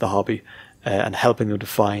people into the hobby and helping them to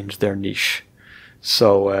find their niche.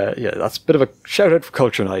 So yeah, that's a bit of a shout out for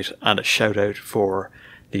Culture Night and a shout out for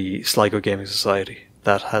the Sligo Gaming Society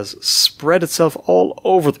that has spread itself all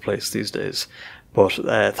over the place these days. But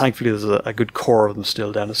thankfully there's a good core of them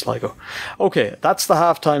still down in Sligo. Okay, that's the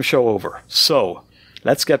halftime show over. So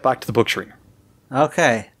let's get back to the butchering.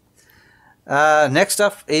 Okay. Next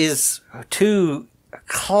up is two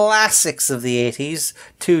classics of the 80s,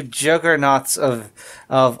 two juggernauts of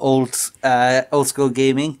old school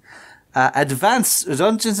gaming. Advanced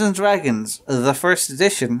Dungeons and Dragons, the first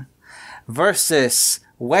edition, versus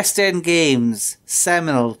West End Games'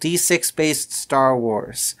 seminal D6 based Star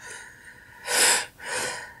Wars.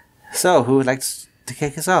 So, who would like to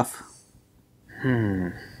kick us off?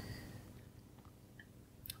 I'm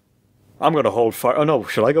going to hold fire. Oh no,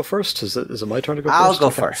 should I go first? Is it my turn to go first?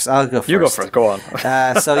 I'll go first. You go first. Go on.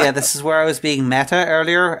 So yeah, this is where I was being meta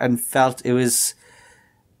earlier and felt it was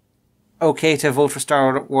okay to vote for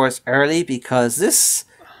Star Wars early, because this,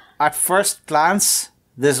 at first glance,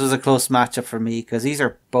 this was a close matchup for me, because these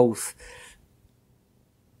are both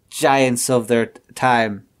giants of their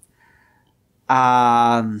time.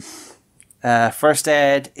 First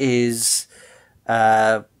Ed is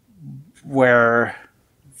where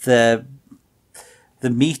the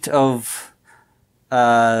meat of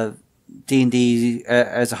D&D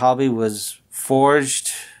as a hobby was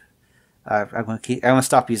forged. I'm going to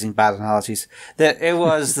stop using bad analogies. It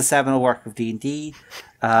was the seminal work of D&D,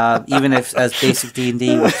 even if as basic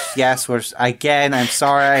D&D, which yes was again. I'm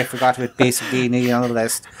sorry, I forgot to put basic D&D on the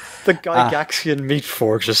list. The Gygaxian meat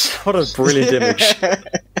forges. What a brilliant image! It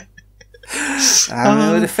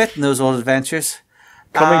would have fit in those old adventures.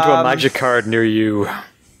 Coming to a magic card near you.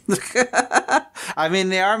 I mean,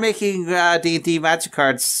 they are making D&D magic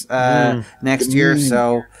cards next year,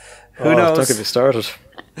 so who knows? Don't get me started.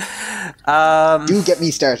 Do get me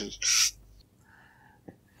started.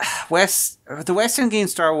 The Western game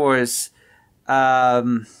Star Wars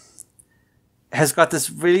has got this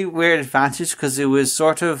really weird advantage, because it was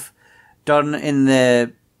sort of done in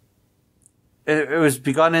it was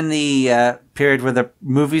begun in the period where the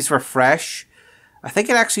movies were fresh. I think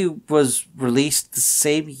it actually was released the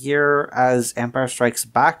same year as Empire Strikes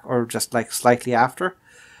Back, or just like slightly after.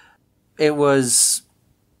 It was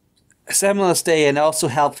a seminal day and also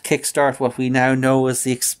helped kickstart what we now know as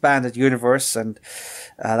the expanded universe, and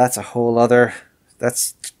that's a whole other.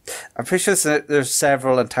 I'm pretty sure there's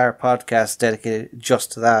several entire podcasts dedicated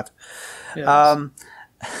just to that. Yes.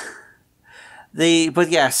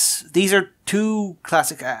 But yes, these are two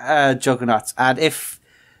classic juggernauts, and if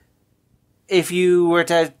you were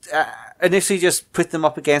to initially just put them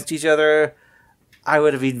up against each other, I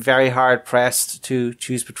would have been very hard pressed to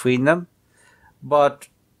choose between them. But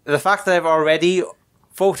the fact that I've already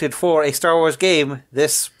voted for a Star Wars game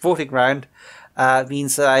this voting round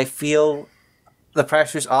means that I feel the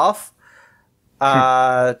pressure's off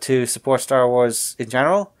to support Star Wars in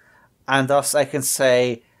general, and thus I can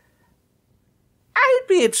say I'd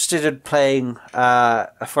be interested in playing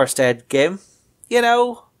a First Ed game,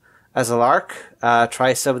 as a lark.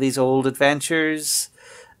 Try some of these old adventures,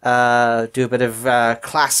 do a bit of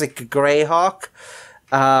classic Greyhawk.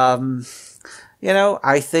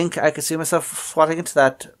 I think I could see myself slotting into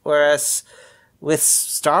that. Whereas with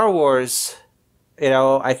Star Wars,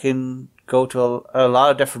 I can go to a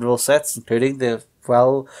lot of different rule sets, including the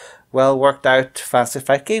well worked out Fantasy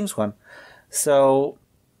Flight Games one. So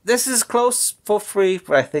this is close, vote free,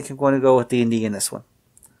 but I think I'm going to go with D&D in this one.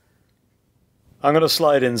 I'm going to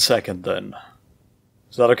slide in second then.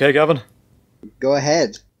 Is that okay, Gavin? Go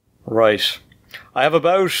ahead. Right. I have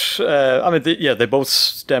about, they both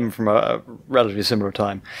stem from a relatively similar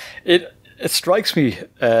time. It strikes me,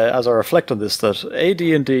 as I reflect on this, that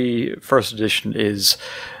AD&D First Edition is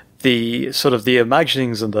the sort of the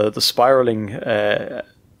imaginings and the spiralling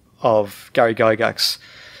of Gary Gygax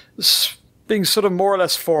being sort of more or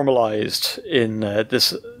less formalized in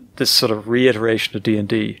this sort of reiteration of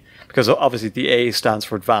D&D. because obviously the A stands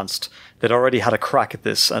for advanced. They'd already had a crack at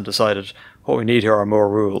this and decided what we need here are more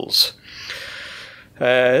rules.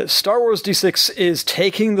 Star Wars D6 is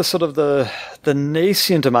taking the sort of the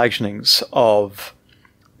nascent imaginings of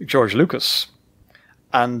George Lucas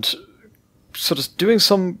and sort of doing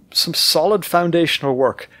some solid foundational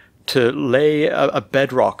work to lay a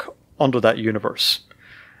bedrock under that universe.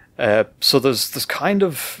 So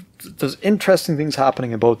there's interesting things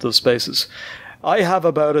happening in both those spaces. I have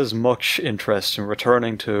about as much interest in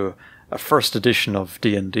returning to a first edition of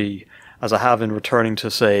D&D as I have in returning to,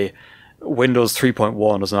 say, Windows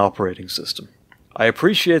 3.1 as an operating system. I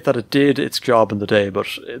appreciate that it did its job in the day, but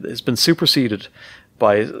it's been superseded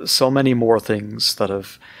by so many more things that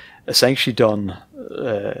have essentially done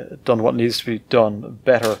what needs to be done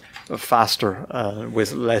better, faster,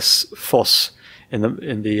 with less fuss in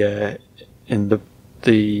the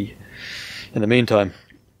meantime.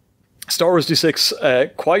 Star Wars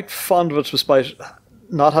D6, quite fond of it despite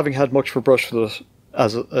not having had much for brush with it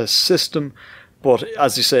as a system, but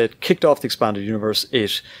as you say, it kicked off the expanded universe.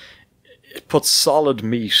 It put solid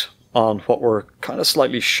meat on what were kind of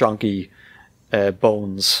slightly shonky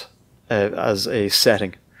bones as a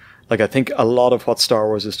setting. Like, I think a lot of what Star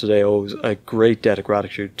Wars is today owes a great debt of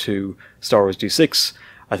gratitude to Star Wars D6.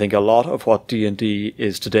 I think a lot of what D&D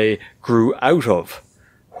is today grew out of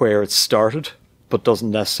where it started, but doesn't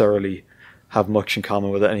necessarily have much in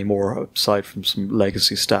common with it anymore, aside from some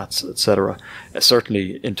legacy stats, etc.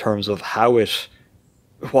 Certainly in terms of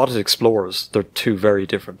what it explores, they're two very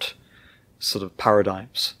different sort of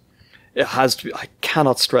paradigms. It has to be, I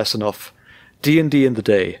cannot stress enough, D&D in the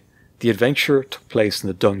day, the adventure took place in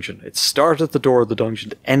the dungeon. It started at the door of the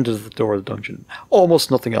dungeon, ended at the door of the dungeon. Almost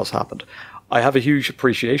nothing else happened. I have a huge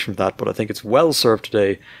appreciation for that, but I think it's well served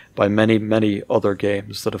today by many, many other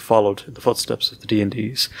games that have followed in the footsteps of the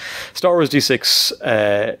D&Ds. Star Wars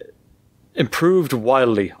D6 improved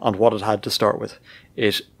wildly on what it had to start with.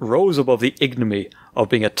 It rose above the ignominy of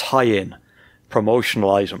being a tie-in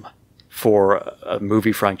promotional item for a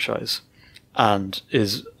movie franchise and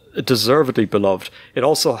is deservedly beloved. It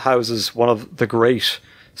also houses one of the great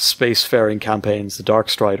spacefaring campaigns, the Dark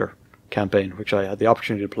Strider campaign, which I had the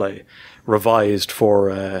opportunity to play, revised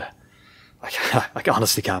for I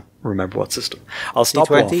honestly can't remember what system. I'll stop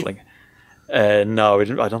D20? waffling. No,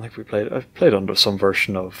 I don't think we played. I played under some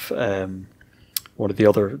version of one of the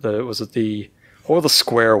other. What were the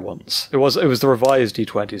square ones? It was the revised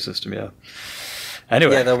D20 system. Yeah.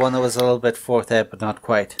 Anyway, yeah, the one that was a little bit fourth ed, but not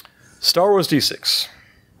quite. Star Wars D6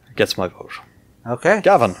 gets my vote. Okay,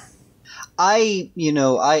 Gavin. I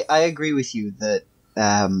agree with you that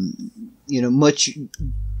much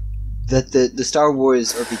that the Star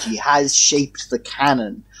Wars RPG has shaped the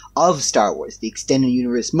canon of Star Wars, the extended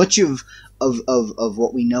universe. Much of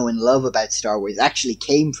what we know and love about Star Wars actually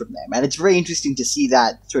came from them, and it's very interesting to see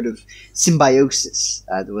that sort of symbiosis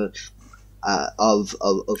of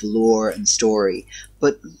lore and story.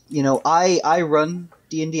 But I run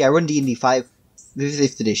D&D. I run D&D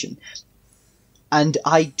 5th edition, and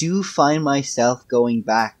I do find myself going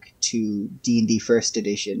back to D&D first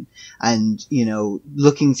edition and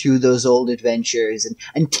looking through those old adventures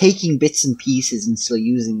and taking bits and pieces and still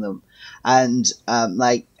using them. And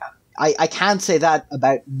I can't say that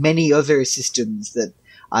about many other systems that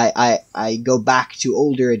I go back to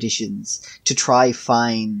older editions to try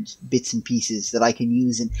find bits and pieces that I can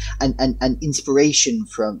use and inspiration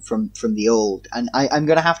from the old. And I'm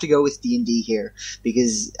going to have to go with D&D here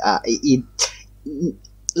because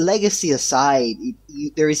legacy aside,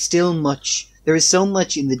 there is so much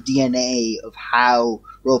in the DNA of how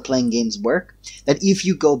role-playing games work that if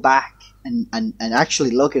you go back and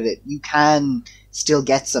actually look at it, you can still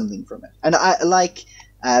get something from it. And I like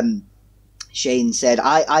Shane said,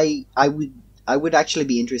 I would actually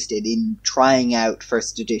be interested in trying out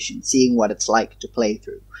first edition, seeing what it's like to play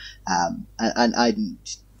through. And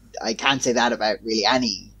I can't say that about really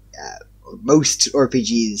any most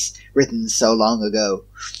RPGs written so long ago.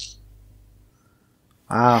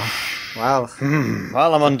 Wow.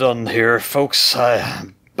 Well, I'm undone here, folks. I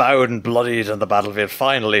bowed and bloodied on the battlefield.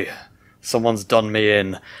 Finally, someone's done me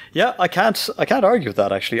in. Yeah, I can't argue with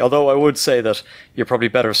that, actually. Although I would say that you're probably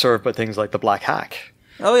better served by things like the Black Hack.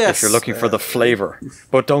 Oh yes. If you're looking for the flavour.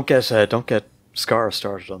 But don't get Scarr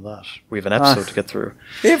started on that. We have an episode to get through.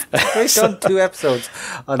 We've done 2 episodes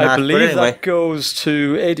on that. I believe anyway. that goes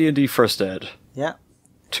to AD&D First Ed. Yeah.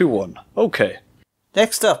 2-1. Okay.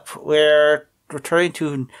 Next up, we're returning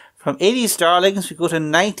to from 80s darlings. We go to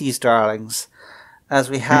 90s darlings, as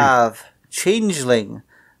we have Changeling.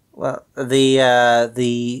 Well,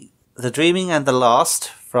 the Dreaming and the Lost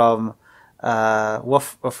from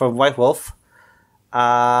White Wolf,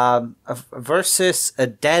 versus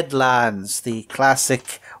Deadlands, the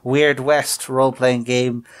classic Weird West role-playing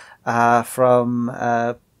game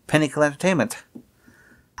from Pinnacle Entertainment.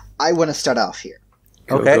 I want to start off here.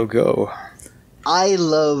 Go. I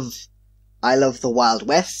love the Wild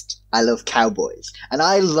West. I love cowboys. And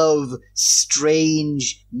I love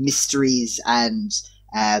strange mysteries and,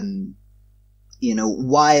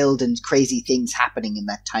 wild and crazy things happening in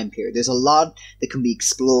that time period. There's a lot that can be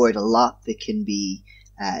explored, a lot that can be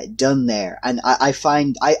done there. And I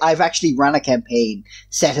find I've actually run a campaign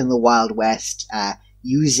set in the Wild West,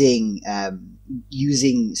 using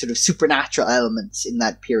sort of supernatural elements in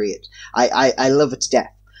that period. I love it to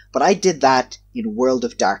death. But I did that in World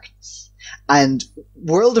of Darkness. And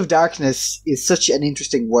World of Darkness is such an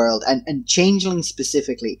interesting world, and Changeling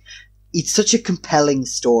specifically, it's such a compelling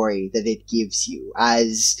story that it gives you.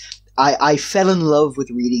 As I fell in love with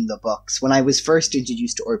reading the books when I was first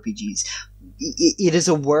introduced to RPGs. It is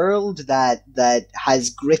a world that has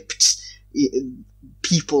gripped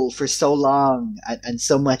people for so long and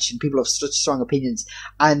so much, and people have such strong opinions,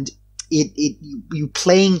 and you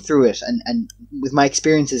playing through it, and with my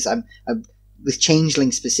experiences, I'm with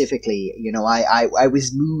Changeling specifically, I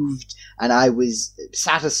was moved and I was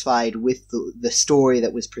satisfied with the story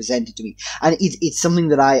that was presented to me, and it's something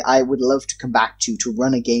that I would love to come back to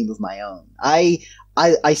run a game of my own.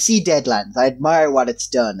 I see Deadlands, I admire what it's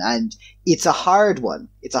done, and it's a hard one.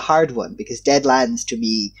 It's a hard one because Deadlands to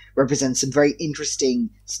me represents some very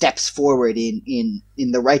interesting steps forward in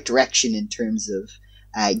the right direction in terms of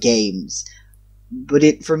games. But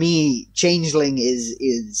for me, Changeling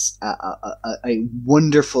is a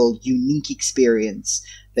wonderful, unique experience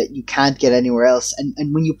that you can't get anywhere else.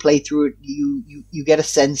 And when you play through it, you get a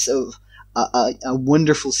sense of a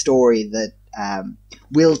wonderful story that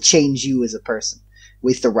will change you as a person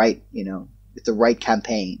with the right, with the right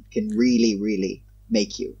campaign, can really, really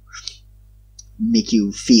make you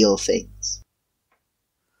feel things.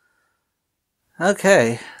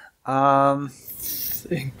 Okay. I'm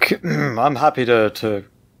happy to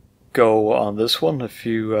go on this one. If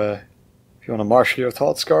you want to marshal your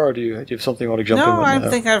thoughts, Scarr, or do you have something you want to jump in with? No, I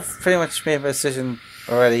think I've pretty much made my decision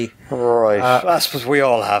already. Right, I suppose we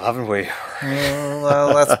all have, haven't we?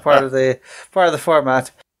 Well, that's part of the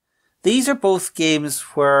format. These are both games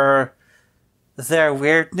where their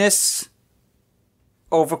weirdness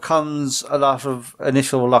overcomes a lot of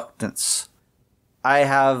initial reluctance. I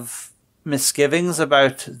have misgivings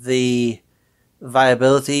about the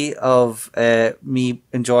viability of me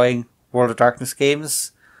enjoying World of Darkness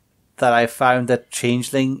games, that I found that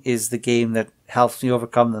Changeling is the game that helps me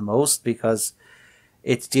overcome the most, because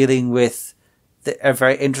it's dealing with a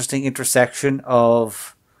very interesting intersection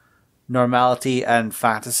of normality and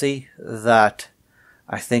fantasy that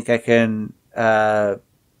I think I can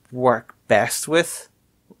work best with,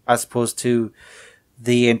 as opposed to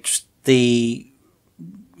the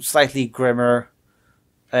slightly grimmer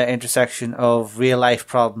intersection of real life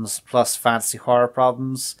problems plus fantasy horror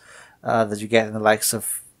problems that you get in the likes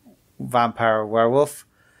of Vampire or Werewolf.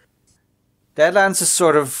 Deadlands just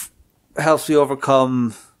sort of helps me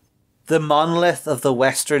overcome the monolith of the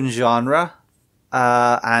Western genre,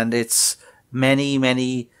 and its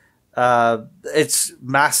many its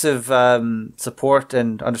massive support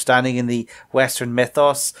and understanding in the Western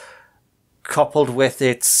mythos, coupled with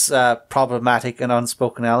its problematic and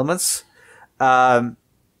unspoken elements.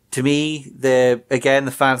 To me, the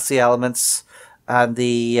fantasy elements and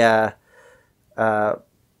the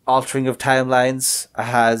altering of timelines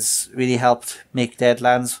has really helped make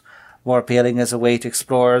Deadlands more appealing as a way to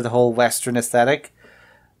explore the whole Western aesthetic.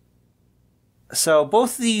 So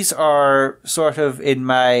both of these are sort of in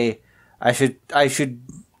my... I should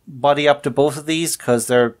buddy up to both of these because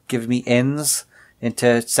they're giving me ins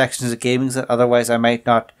into sections of gaming that otherwise I might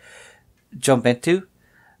not jump into.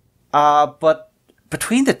 But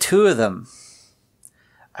between the two of them,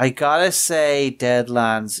 I gotta say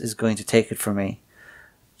Deadlands is going to take it for me.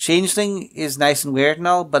 Changeling is nice and weird and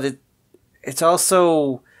all, but it's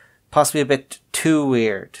also possibly a bit too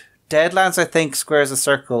weird. Deadlands, I think, squares a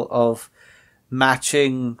circle of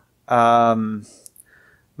matching the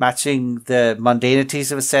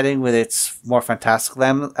mundanities of a setting with its more fantastical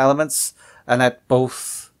elements, and that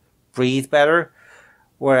both breathe better.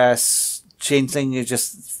 Whereas Changeling, it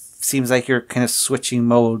just seems like you're kind of switching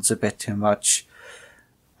modes a bit too much.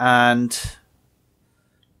 And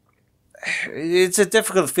it's a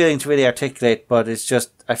difficult feeling to really articulate, but it's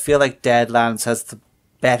just, I feel like Deadlands has the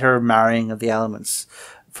better marrying of the elements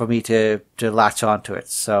for me to latch onto it.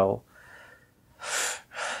 So,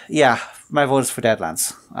 yeah, my vote is for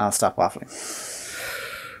Deadlands. I'll stop waffling.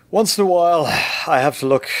 Once in a while, I have to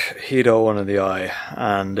look Heat Owen in the eye,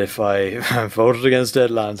 and if I voted against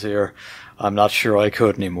Deadlands here, I'm not sure I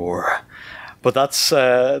could anymore. But that's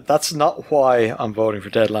not why I'm voting for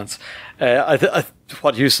Deadlands.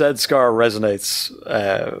 What you said, Scarr, resonates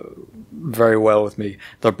very well with me.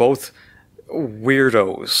 They're both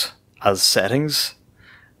weirdos as settings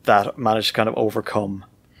that manage to kind of overcome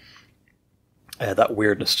that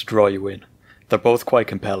weirdness to draw you in. They're both quite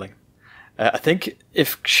compelling. I think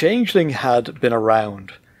if Changeling had been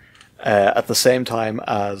around at the same time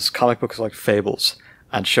as comic books like Fables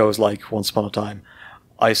and shows like Once Upon a Time,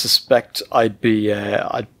 I suspect I'd be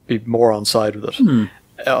more on side with it.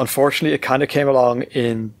 Unfortunately, it kind of came along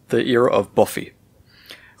in the era of Buffy,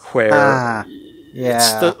 where it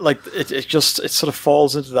sort of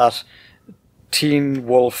falls into that teen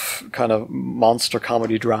wolf kind of monster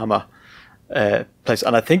comedy drama place,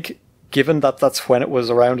 and I think, given that that's when it was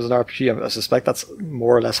around as an RPG, I suspect that's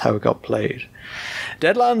more or less how it got played.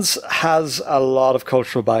 Deadlands has a lot of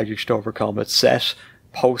cultural baggage to overcome. It's set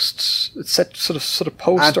post or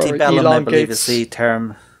Antebellum, I believe, is elongates. the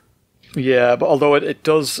term. Yeah, but although it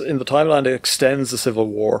does, in the timeline, it extends the Civil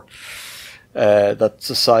War that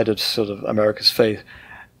decided sort of America's fate.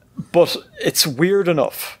 But it's weird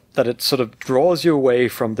enough that it sort of draws you away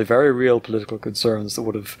from the very real political concerns that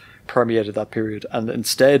would have permeated that period, and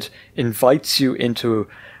instead invites you into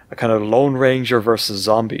a kind of Lone Ranger versus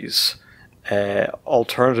zombies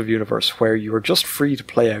alternative universe where you are just free to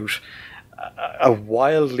play out a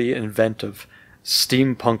wildly inventive,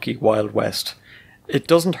 steampunky Wild West. It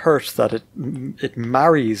doesn't hurt that it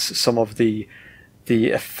marries some of the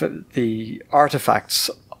artifacts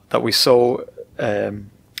that we so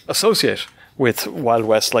associate with Wild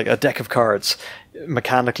West, like a deck of cards,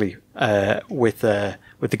 mechanically with the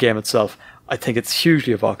game itself. I think it's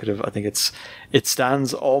hugely evocative. I think it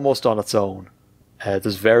stands almost on its own.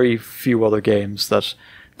 There's very few other games that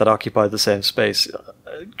occupy the same space.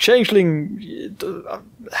 Changeling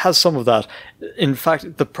has some of that. In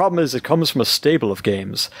fact, the problem is it comes from a stable of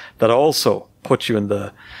games that also put you in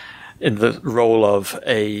the role of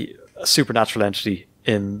a supernatural entity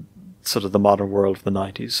in sort of the modern world of the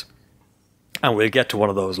 90s. And we'll get to one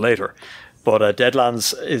of those later. But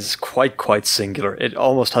Deadlands is quite singular. It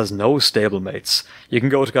almost has no stablemates. You can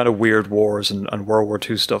go to kind of Weird Wars and World War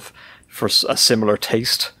II stuff for a similar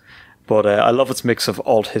taste. But I love its mix of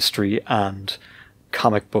alt history and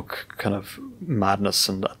comic book kind of madness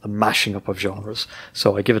and the mashing up of genres.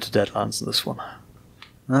 So I give it to Deadlands in this one.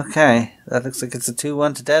 Okay, that looks like it's a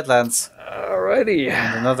 2-1 to Deadlands. Alrighty.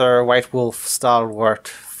 And another White Wolf stalwart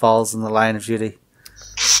falls in the line of duty.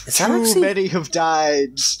 Too many have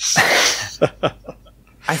died.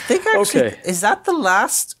 I think actually, Okay. Is that the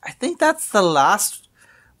last? I think that's the last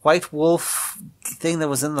White Wolf thing that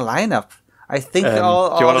was in the lineup. I think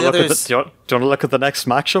all the others. Do you want to look at the next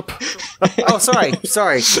matchup? Oh, sorry.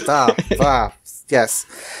 Yes.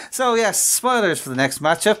 So yes, spoilers for the next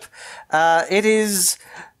matchup. It is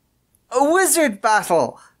a wizard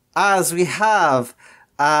battle, as we have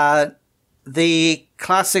the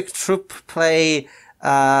classic troop play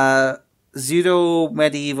pseudo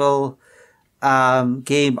medieval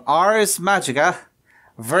game Ars Magica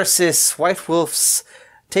versus White Wolf's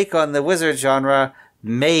take on the wizard genre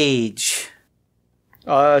Mage.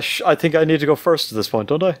 I think I need to go first at this point,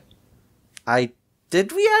 don't I?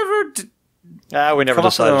 Did we ever? We never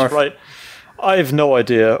decided. Right. I have no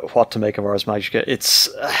idea what to make of Ars Magica.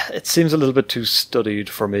 It seems a little bit too studied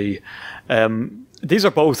for me. These are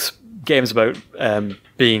both games about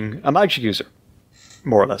being a magic user,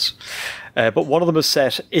 more or less. But one of them is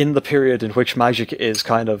set in the period in which magic is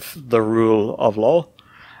kind of the rule of law.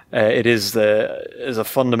 It is a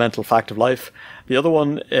fundamental fact of life. The other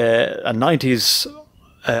one, a 90s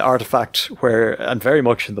artifact, and very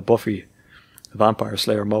much in the Buffy the Vampire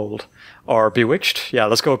Slayer mold, or Bewitched. Yeah,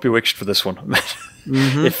 let's go with Bewitched for this one.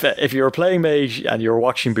 Mm-hmm. If you were playing Mage and you were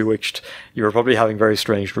watching Bewitched, you were probably having very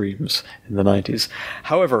strange dreams in the 90s.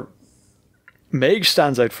 However, Mage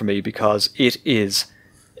stands out for me because it is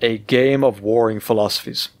a game of warring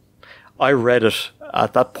philosophies. I read it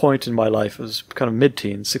at that point in my life, it was kind of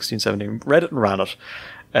mid-teens, 16, 17, read it and ran it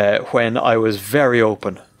when I was very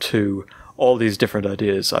open to all these different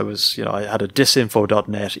ideas. I had a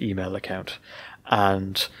disinfo.net email account,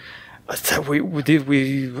 and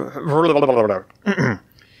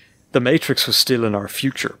the Matrix was still in our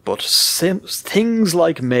future, but things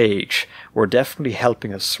like Mage were definitely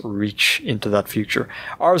helping us reach into that future.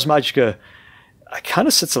 Ars Magica kind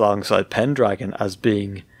of sits alongside Pendragon as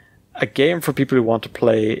being a game for people who want to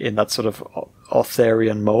play in that sort of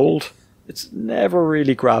Arthurian mold. It's never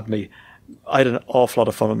really grabbed me. I had an awful lot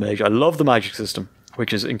of fun with Mage. I love the magic system.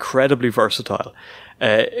 which is incredibly versatile.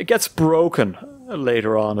 It gets broken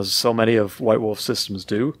later on, as so many of White Wolf's systems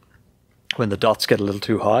do, when the dots get a little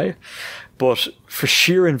too high. But for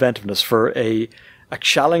sheer inventiveness, for a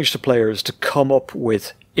challenge to players to come up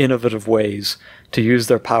with innovative ways to use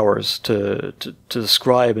their powers to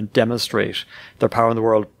describe and demonstrate their power in the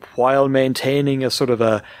world while maintaining a sort of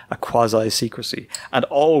a quasi-secrecy, and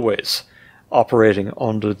always operating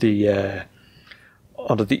under the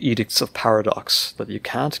edicts of paradox, that you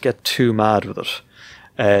can't get too mad with it.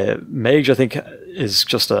 Mage, I think, is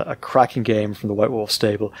just a cracking game from the White Wolf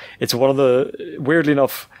stable. It's weirdly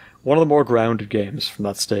enough, one of the more grounded games from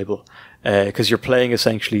that stable, because you're playing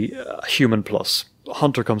essentially a human plus.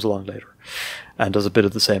 Hunter comes along later and does a bit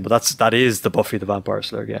of the same, but that is the Buffy the Vampire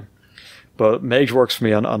Slayer game. But Mage works for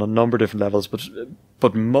me on a number of different levels,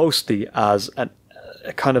 but mostly as a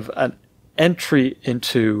kind of an entry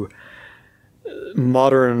into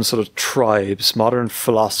modern sort of tribes, modern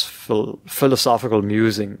philosophical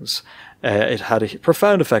musings. It had a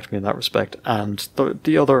profound effect on me in that respect, and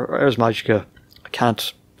the other, Ars Magica, I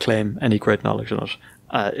can't claim any great knowledge on it.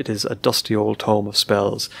 It is a dusty old tome of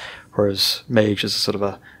spells, whereas Mage is a sort of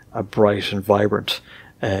a bright and vibrant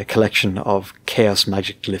collection of chaos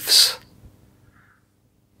magic glyphs.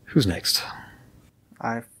 Who's next?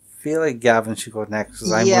 I feel like Gavin should go next,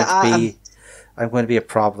 because I'm going to be a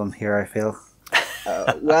problem here, I feel.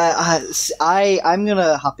 I'm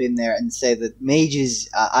gonna hop in there and say that Mages.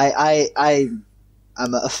 I'm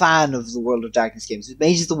a fan of the World of Darkness games.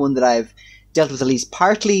 Mage is the one that I've dealt with the least,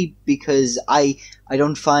 partly because I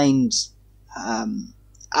don't find,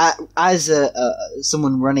 as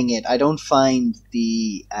someone running it, I don't find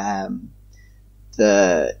the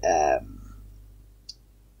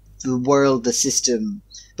world, the system,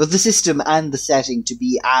 both the system and the setting, to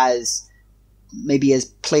be as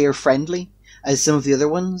player friendly as some of the other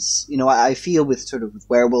ones. You know, I feel with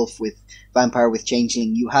Werewolf, with Vampire, with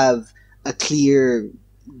Changeling, you have a clear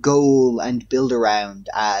goal and build around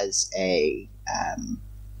as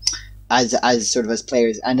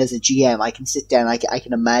players, and as a GM, I can sit down, I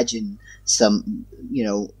can imagine some,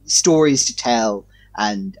 stories to tell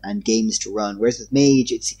and games to run. Whereas with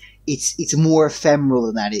Mage, it's more ephemeral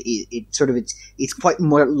than that. It's quite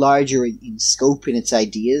more larger in scope in its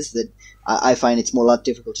ideas, that I find it's a lot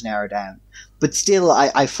difficult to narrow down. But still,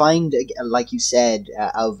 I find, like you said,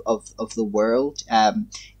 of the world,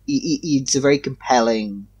 it's a very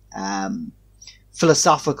compelling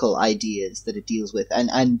philosophical ideas that it deals with,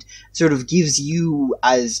 and sort of gives you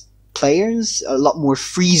as players a lot more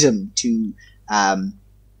freedom to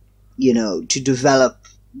develop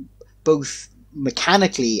both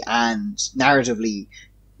mechanically and narratively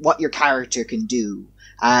what your character can do,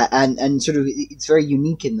 and sort of it's very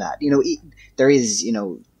unique in that. There is,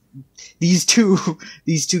 these two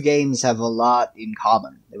games have a lot in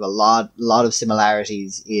common. They have a lot of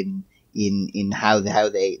similarities in how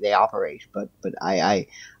they operate, but I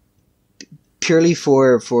purely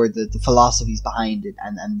for the philosophies behind it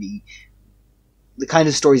and the kind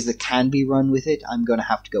of stories that can be run with it, I'm going to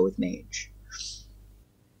have to go with Mage.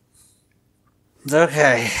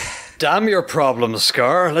 Okay. Damn your problems,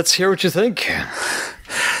 Scarr. Let's hear what you think.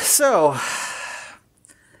 So,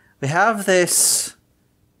 we have this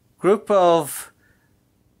group of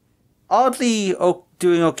oddly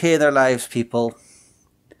doing okay in their lives people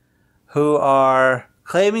who are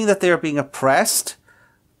claiming that they're being oppressed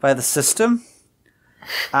by the system,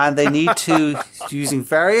 and they need to, using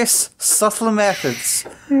various subtle methods,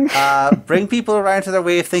 bring people around to their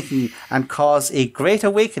way of thinking and cause a great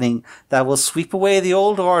awakening that will sweep away the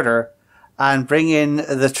old order and bring in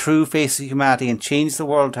the true face of humanity and change the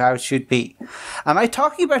world to how it should be. Am I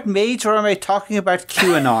talking about Mage, or am I talking about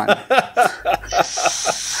QAnon?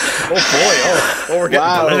 Oh boy, we're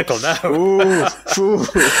getting political now.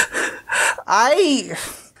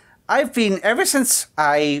 I've been, ever since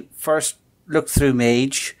I first looked through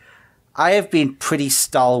Mage, I have been pretty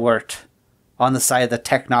stalwart on the side of the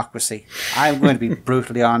technocracy. I'm going to be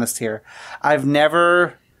brutally honest here. I've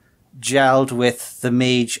never gelled with the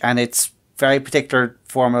Mage and its very particular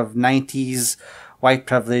form of 90s white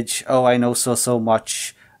privilege. Oh, I know so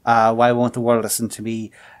much. Why won't the world listen to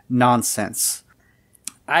me? Nonsense.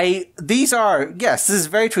 This is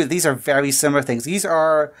very true. These are very similar things. These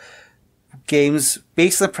are games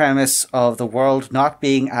based on the premise of the world not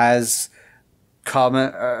being as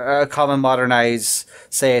common modernized,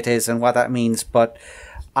 say it is, and what that means. But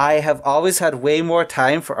I have always had way more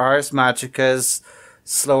time for Ars Magica's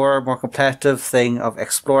slower, more competitive thing of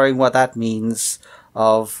exploring what that means,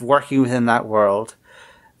 of working within that world,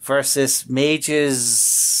 versus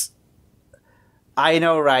Mage's I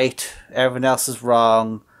know right, everyone else is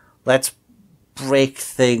wrong, let's break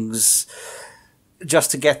things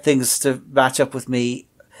just to get things to match up with me.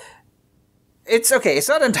 It's okay. It's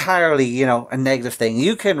not entirely, a negative thing.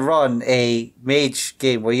 You can run a mage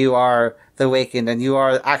game where you are the Awakened and you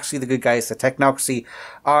are actually the good guys. The Technocracy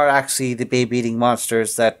are actually the baby-eating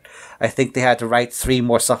monsters that I think they had to write 3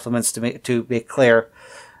 more supplements to make clear.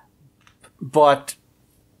 But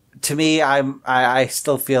to me, I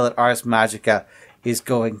still feel that Ars Magica is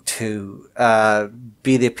going to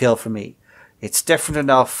be the appeal for me. It's different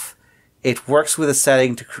enough. It works with a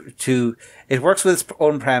setting it works with its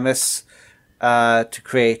own premise to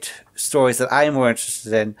create stories that I'm more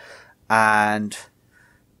interested in, and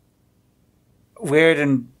weird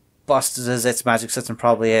and busted as its magic system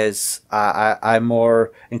probably is, I'm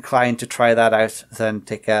more inclined to try that out than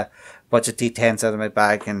take a bunch of D10s out of my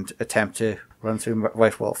bag and attempt to run through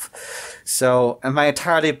White Wolf. So, and my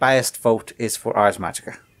entirely biased vote is for Ars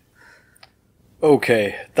Magica.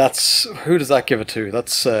 Okay, who does that give it to?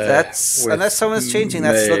 That's unless someone's changing,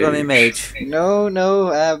 that's still going to be Mage. No,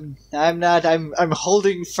 I'm not. I'm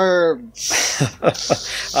holding firm.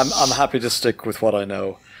 I'm happy to stick with what I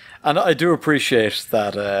know, and I do appreciate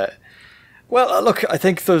that. Well, look, I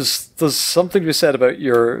think there's something to be said about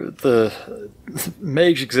the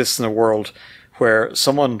Mage exists in a world where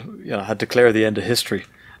someone had declared the end of history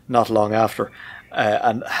not long after,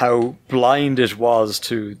 and how blind it was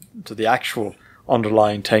to the actual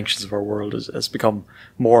underlying tensions of our world has become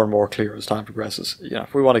more and more clear as time progresses.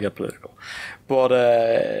 If we want to get political, but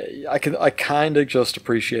I kind of just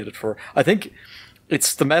appreciate it for. I think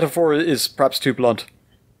the metaphor is perhaps too blunt,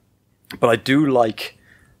 but I do like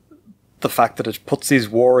the fact that it puts these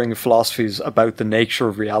warring philosophies about the nature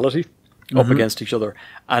of reality up against each other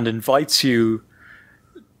and invites you.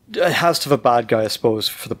 It has to have a bad guy, I suppose,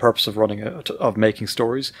 for the purpose of making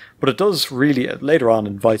stories. But it does really, later on,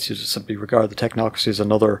 invites you to simply regard the Technocracy as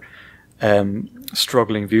another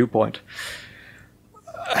struggling viewpoint.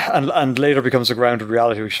 And later becomes a grounded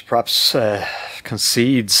reality, which perhaps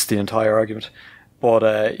concedes the entire argument. But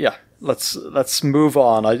let's move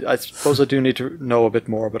on. I suppose I do need to know a bit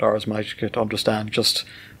more about Ars Magica to understand just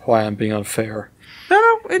why I'm being unfair.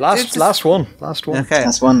 No, last one. Okay,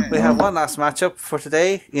 last one. We have one last matchup for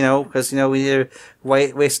today. Because we need to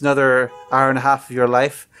waste another hour and a half of your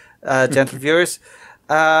life, gentle viewers.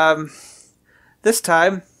 This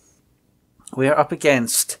time we are up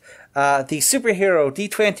against the superhero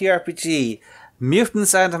D20 RPG,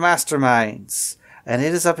 Mutants and Masterminds, and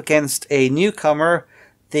it is up against a newcomer,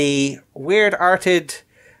 the weird-arted,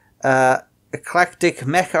 eclectic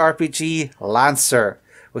mecha RPG Lancer,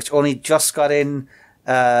 which only just got in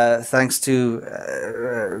thanks to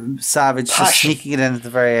Savage just sneaking it in at the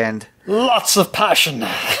very end. Lots of passion.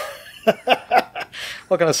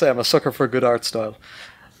 What can I say? I'm a sucker for a good art style.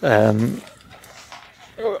 Will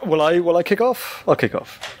I kick off? I'll kick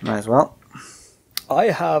off. Might as well. I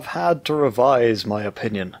have had to revise my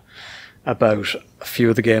opinion about a few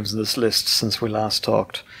of the games in this list since we last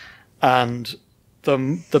talked. And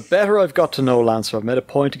the better I've got to know Lancer, I've made a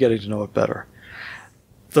point of getting to know it better,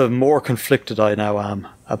 the more conflicted I now am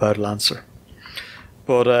about Lancer.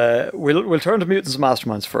 But we'll turn to Mutants and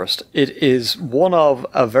Masterminds first. It is one of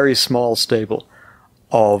a very small stable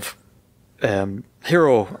of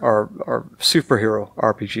hero or superhero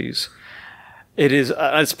RPGs.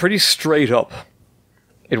 It's pretty straight up.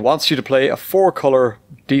 It wants you to play a 4-color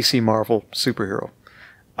DC Marvel superhero.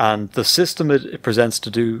 And the system it presents to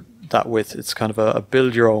do that with, it's kind of a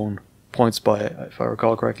build your own points by, if I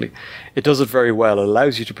recall correctly. It does it very well. It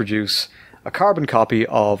allows you to produce a carbon copy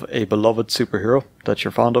of a beloved superhero that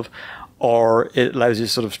you're fond of, or it allows you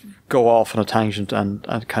to sort of go off on a tangent and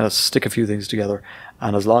kind of stick a few things together.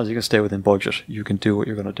 And as long as you can stay within budget, you can do what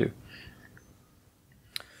you're going to do.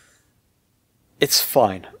 It's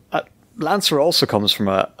fine. Lancer also comes from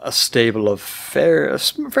a stable of a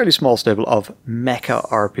fairly small stable of mecha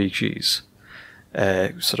RPGs,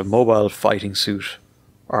 sort of mobile fighting suit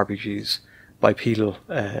RPGs, bipedal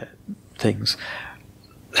things.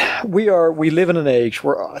 We live in an age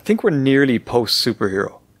where I think we're nearly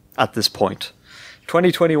post-superhero at this point.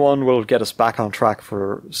 2021 will get us back on track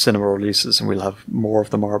for cinema releases and we'll have more of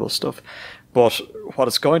the Marvel stuff. But what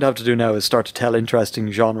it's going to have to do now is start to tell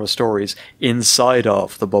interesting genre stories inside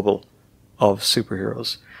of the bubble of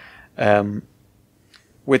superheroes.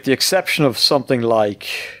 With the exception of something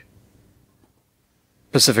like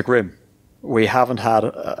Pacific Rim, we haven't had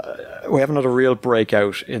a real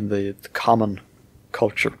breakout in the common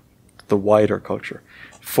culture, the wider culture,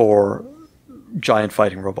 for giant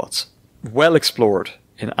fighting robots. Well explored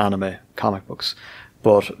in anime, comic books,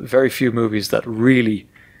 but very few movies that really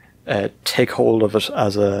take hold of it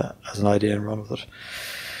as an idea and run with it.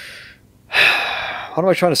 what am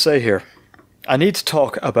I trying to say here? I need to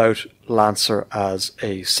talk about Lancer as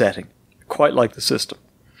a setting. Quite like the system.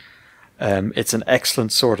 It's an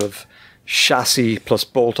excellent sort of chassis plus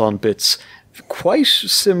bolt-on bits, quite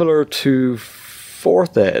similar to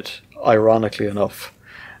 4th Ed, ironically enough.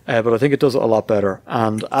 But I think it does it a lot better.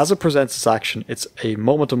 And as it presents its action, it's a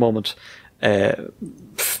moment-to-moment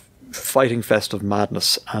fighting fest of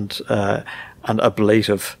madness and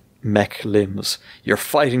ablative mech limbs. You're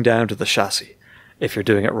fighting down to the chassis if you're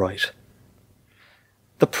doing it right.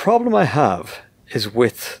 The problem I have is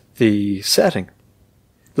with the setting.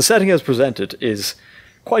 The setting as presented is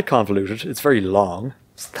quite convoluted. It's very long.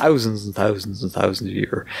 It's thousands and thousands and thousands a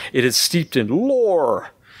year. It is steeped in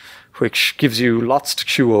lore, which gives you lots to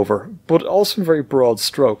chew over, but also in very broad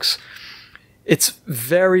strokes. It's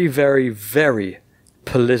very, very, very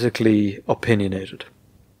politically opinionated.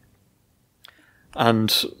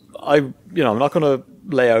 And I'm not going to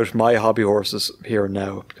lay out my hobby horses here and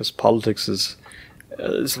now, because politics is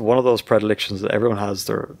one of those predilections that everyone has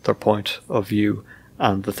their point of view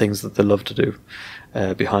and the things that they love to do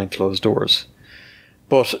behind closed doors.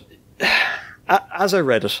 But as I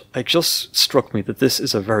read it, it just struck me that this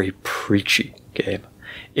is a very preachy game.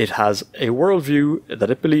 It has a worldview that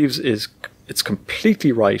it believes it's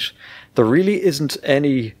completely right. There really isn't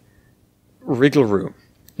any wriggle room.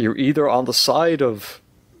 You're either on the side of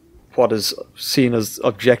what is seen as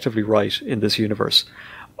objectively right in this universe,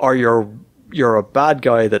 or you're a bad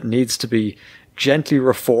guy that needs to be gently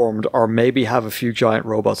reformed or maybe have a few giant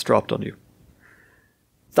robots dropped on you.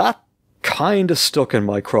 That kind of stuck in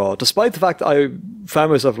my craw, despite the fact that I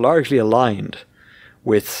found myself largely aligned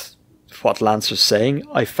with what Lancer's saying.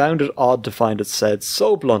 I found it odd to find it said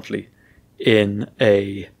so bluntly in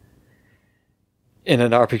an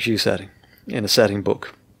RPG setting, in a setting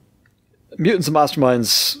book. Mutants and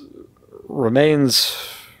Masterminds remains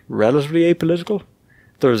relatively apolitical.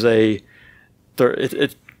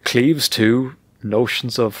 It cleaves to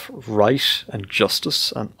notions of right and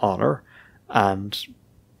justice and honor and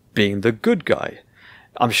being the good guy.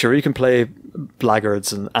 I'm sure you can play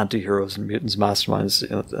blackguards and anti-heroes and Mutants Masterminds,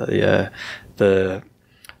 the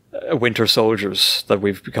winter soldiers that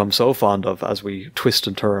we've become so fond of as we twist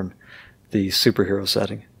and turn the superhero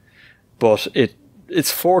setting. But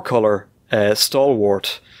it's 4-color,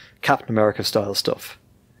 stalwart, Captain America style stuff.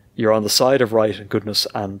 You're on the side of right and goodness,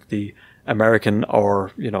 and the American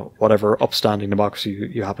or whatever upstanding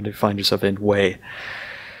democracy you happen to find yourself in way.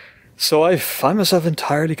 So I find myself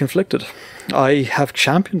entirely conflicted. I have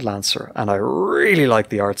championed Lancer, and I really like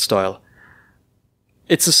the art style.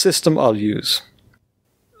 It's a system I'll use.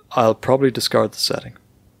 I'll probably discard the setting.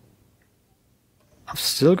 I'm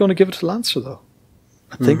still going to give it to Lancer, though.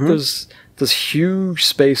 I think there's huge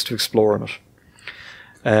space to explore in it.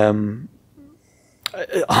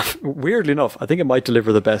 Weirdly enough, I think it might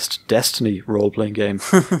deliver the best Destiny role-playing game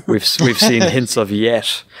we've seen hints of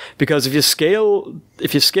yet. Because if you scale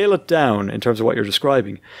it down in terms of what you're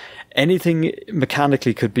describing, anything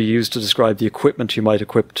mechanically could be used to describe the equipment you might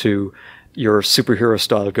equip to your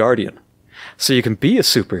superhero-style guardian. So you can be a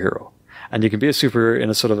superhero, and you can be a superhero in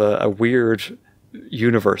a sort of a weird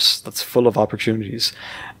universe that's full of opportunities.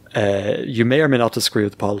 You may or may not disagree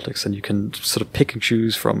with the politics, and you can sort of pick and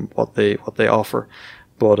choose from what they offer.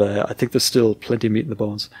 But I think there's still plenty of meat in the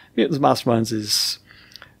bones. Mutants Masterminds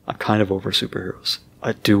I'm kind of over superheroes.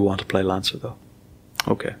 I do want to play Lancer, though.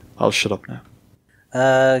 Okay, I'll shut up now.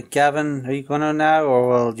 Gavin, are you going on now, or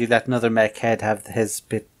will you let another mech head have his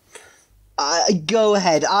bit? Go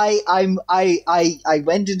ahead. I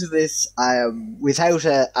went into this without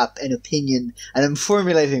an opinion, and I'm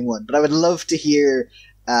formulating one. But I would love to hear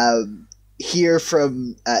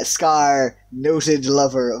from Scarr, noted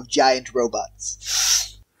lover of giant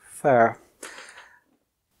robots. Fair.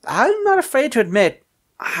 I'm not afraid to admit,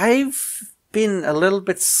 I've been a little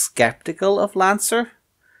bit skeptical of Lancer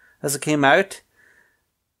as it came out.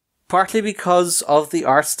 Partly because of the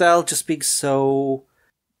art style just being so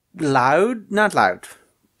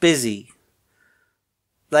busy.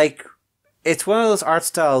 Like, it's one of those art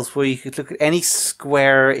styles where you could look at any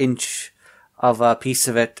square inch of a piece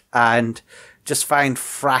of it and just find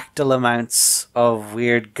fractal amounts of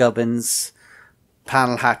weird gubbins,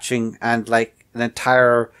 panel hatching, and like an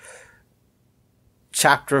entire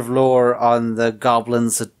chapter of lore on the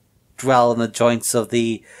goblins that dwell in the joints of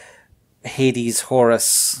the Hades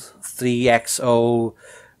Horus 3XO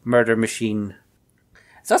murder machine.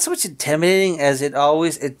 It's not so much intimidating as it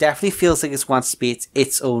definitely feels like it wants to be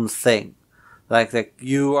its own thing. Like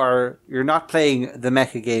you're not playing the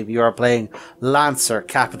mecha game, you are playing Lancer,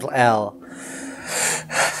 capital L.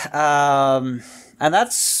 And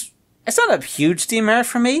it's not a huge demerit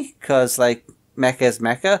for me, because like mecha is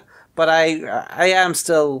mecha, but I am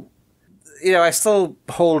still, I still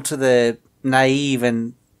hold to the naive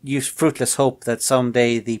and fruitless hope that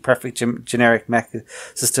someday the perfect generic mecha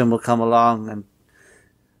system will come along and,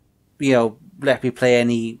 let me play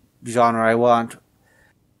any genre I want.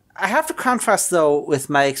 I have to contrast, though, with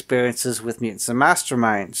my experiences with Mutants and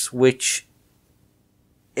Masterminds, which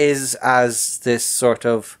is as this sort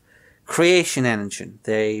of creation engine.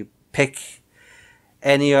 They pick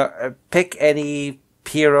any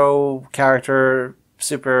hero, character,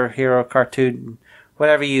 superhero, cartoon,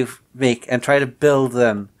 whatever you make, and try to build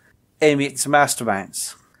them in Mutants and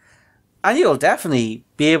Masterminds. And you'll definitely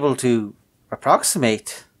be able to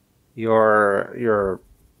approximate your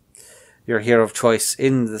hero of choice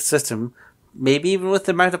in the system, maybe even with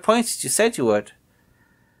the amount of points that you said you would.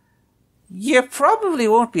 You probably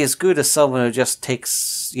won't be as good as someone who just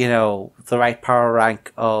takes, the right power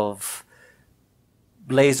rank of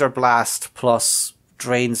Laser Blast plus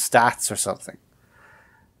Drain stats or something.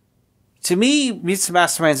 To me, Mutants and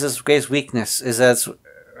Masterminds' greatest weakness is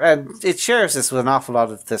and it shares this with an awful lot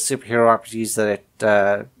of the superhero RPGs that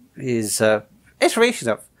it is iteration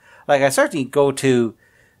of. Like, I certainly go to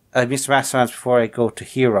Mutants and Masterminds before I go to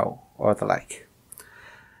Hero or the like.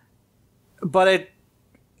 But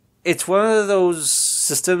it's one of those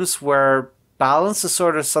systems where balance is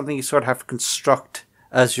sort of something you sort of have to construct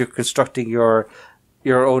as you're constructing your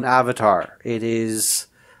own avatar. It is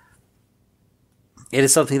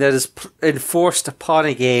something that is enforced upon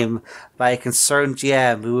a game by a concerned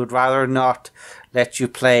GM who would rather not let you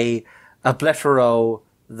play Oblitero,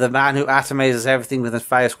 the man who atomizes everything within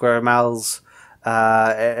 5 square miles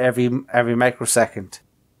every microsecond.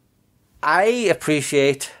 I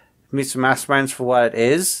appreciate Mutants and Masterminds for what it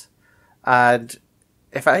is, and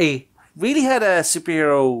if I really had a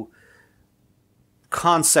superhero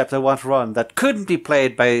concept I want to run that couldn't be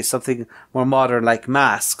played by something more modern like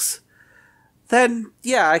Masks, then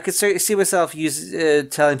yeah, I could see myself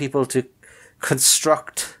telling people to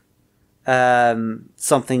construct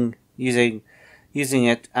something using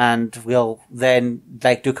it, and we'll then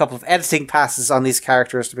do a couple of editing passes on these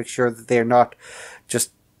characters to make sure that they're not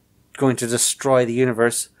just going to destroy the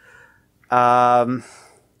universe. But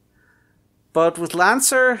with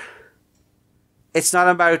Lancer, it's not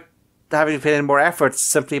about having to put in more effort, it's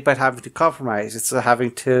simply about having to compromise. It's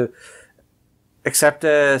having to accept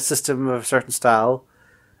a system of a certain style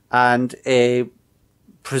and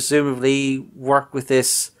presumably work with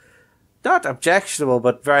this not objectionable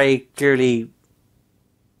but very clearly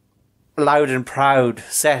loud and proud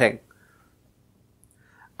setting.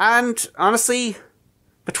 And honestly,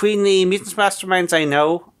 between the Mutants Masterminds I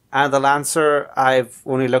know and the Lancer I've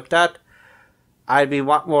only looked at, I'd be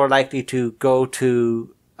more likely to go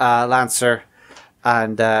to Lancer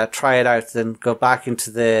and try it out than go back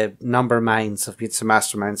into the number mines of Mutants and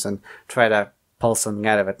Masterminds and try to pull something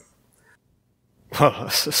out of it.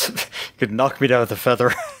 Well, you could knock me down with a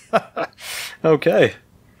feather. Okay.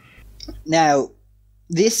 Now,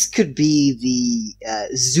 this could be the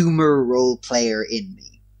Zoomer role player in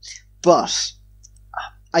me, but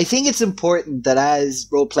I think it's important that as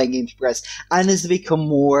role-playing games progress and as they become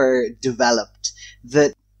more developed,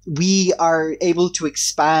 that we are able to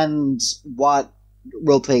expand what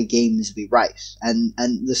role-playing games we write and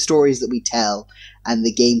the stories that we tell and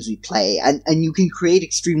the games we play, and you can create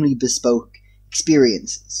extremely bespoke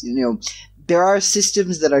experiences. There are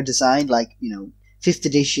systems that are designed like 5th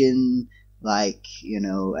edition, like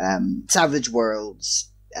Savage Worlds,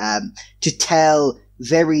 to tell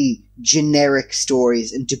very generic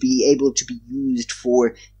stories and to be able to be used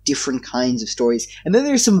for different kinds of stories. And then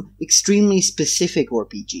there's some extremely specific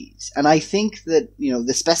RPGs. And I think that,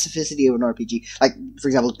 the specificity of an RPG, like, for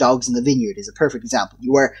example, Dogs in the Vineyard is a perfect example.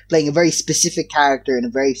 You are playing a very specific character in a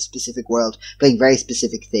very specific world, playing very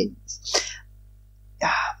specific things.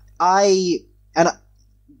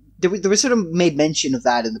 There was sort of made mention of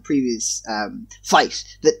that in the previous fight,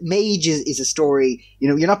 that Mage is a story.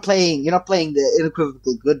 You're not playing the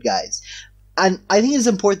unequivocal good guys, and I think it's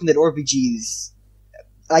important that RPGs,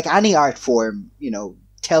 like any art form,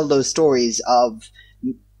 tell those stories of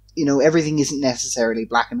everything isn't necessarily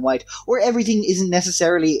black and white, or everything isn't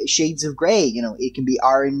necessarily shades of grey. It can be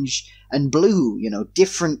orange and blue.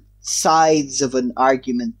 Different sides of an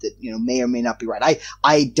argument that may or may not be right.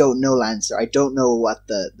 I don't know Lancer. I don't know what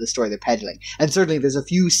the story they're peddling, and certainly there's a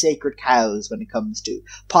few sacred cows when it comes to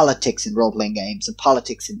politics in role-playing games and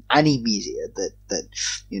politics in any media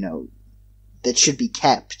that should be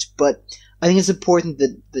kept. But I think it's important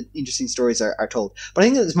that interesting stories are told. But I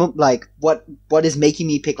think that what is making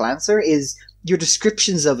me pick Lancer is your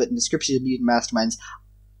descriptions of it and descriptions of Mutant Masterminds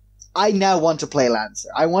I now want to play Lancer.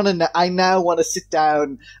 I now want to sit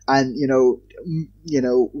down and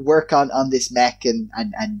work on this mech and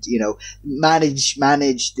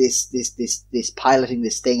manage this piloting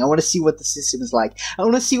this thing. I want to see what the system is like. I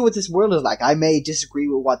want to see what this world is like. I may disagree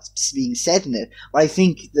with what's being said in it, but I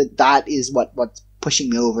think that is what's pushing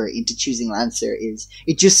me over into choosing Lancer. Is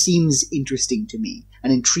it just seems interesting to me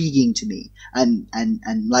and intriguing to me, and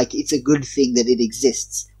like it's a good thing that it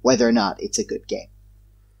exists, whether or not it's a good game.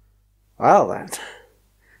 Well, then.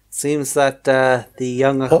 Seems that the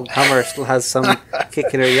young Hammer still has some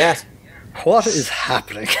kick in her yet. What is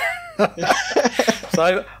happening?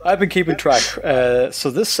 So I've been keeping track.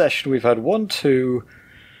 So this session we've had 1, 2,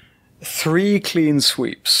 3 clean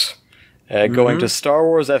sweeps. Going to Star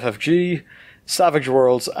Wars FFG, Savage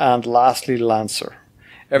Worlds, and lastly Lancer.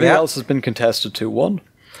 Everything else has been contested 2-1.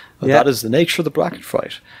 That is the nature of the bracket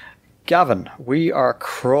fight. Gavin, we are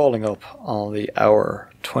crawling up on the hour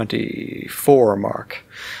 24 mark.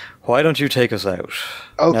 Why don't you take us out?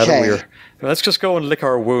 Okay. Let's just go and lick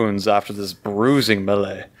our wounds after this bruising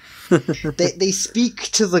melee. They speak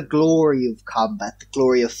to the glory of combat, the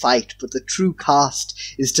glory of fight, but the true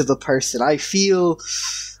cost is to the person. I feel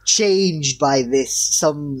changed by this.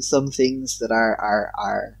 Some things that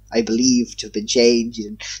are I believe to have been changed,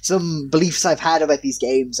 and some beliefs I've had about these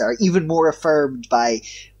games are even more affirmed by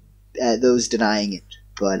those denying it.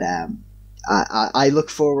 But I look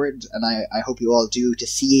forward, and I hope you all do, to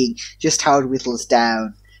seeing just how it whittles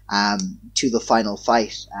down to the final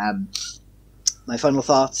fight. My final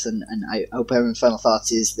thoughts, and I hope everyone's final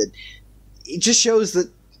thoughts, is that it just shows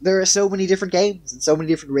that there are so many different games and so many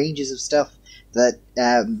different ranges of stuff that,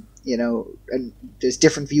 and there's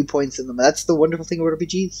different viewpoints in them. That's the wonderful thing about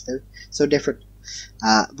RPGs. They're so different.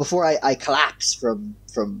 Before I collapse from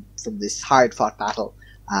this hard-fought battle,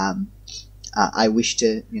 I wish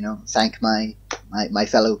to, thank my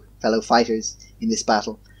fellow fighters in this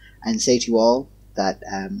battle, and say to you all that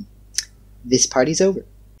this party's over.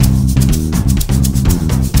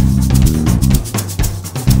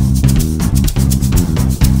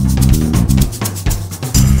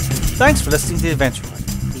 Thanks for listening to The Adventure Party.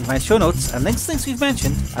 You can find show notes and links to things we've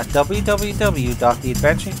mentioned at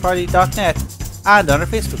www.theadventuringparty.net and on our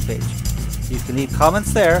Facebook page. You can leave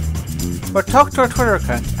comments there, or talk to our Twitter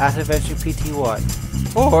account at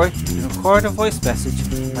AdventuringPTY, or you can record a voice message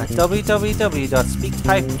at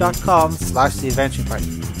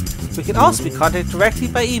www.speakpipe.com/theadventuringparty. We can also be contacted directly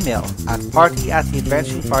by email at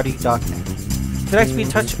party@theadventuringparty.net. If you'd like to be in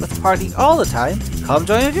touch with the party all the time, come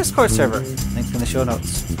join our Discord server, link in the show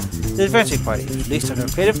notes. The Adventuring Party is released under a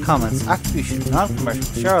Creative Commons Attribution Non-Commercial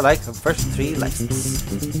Share Alike on version 3 license.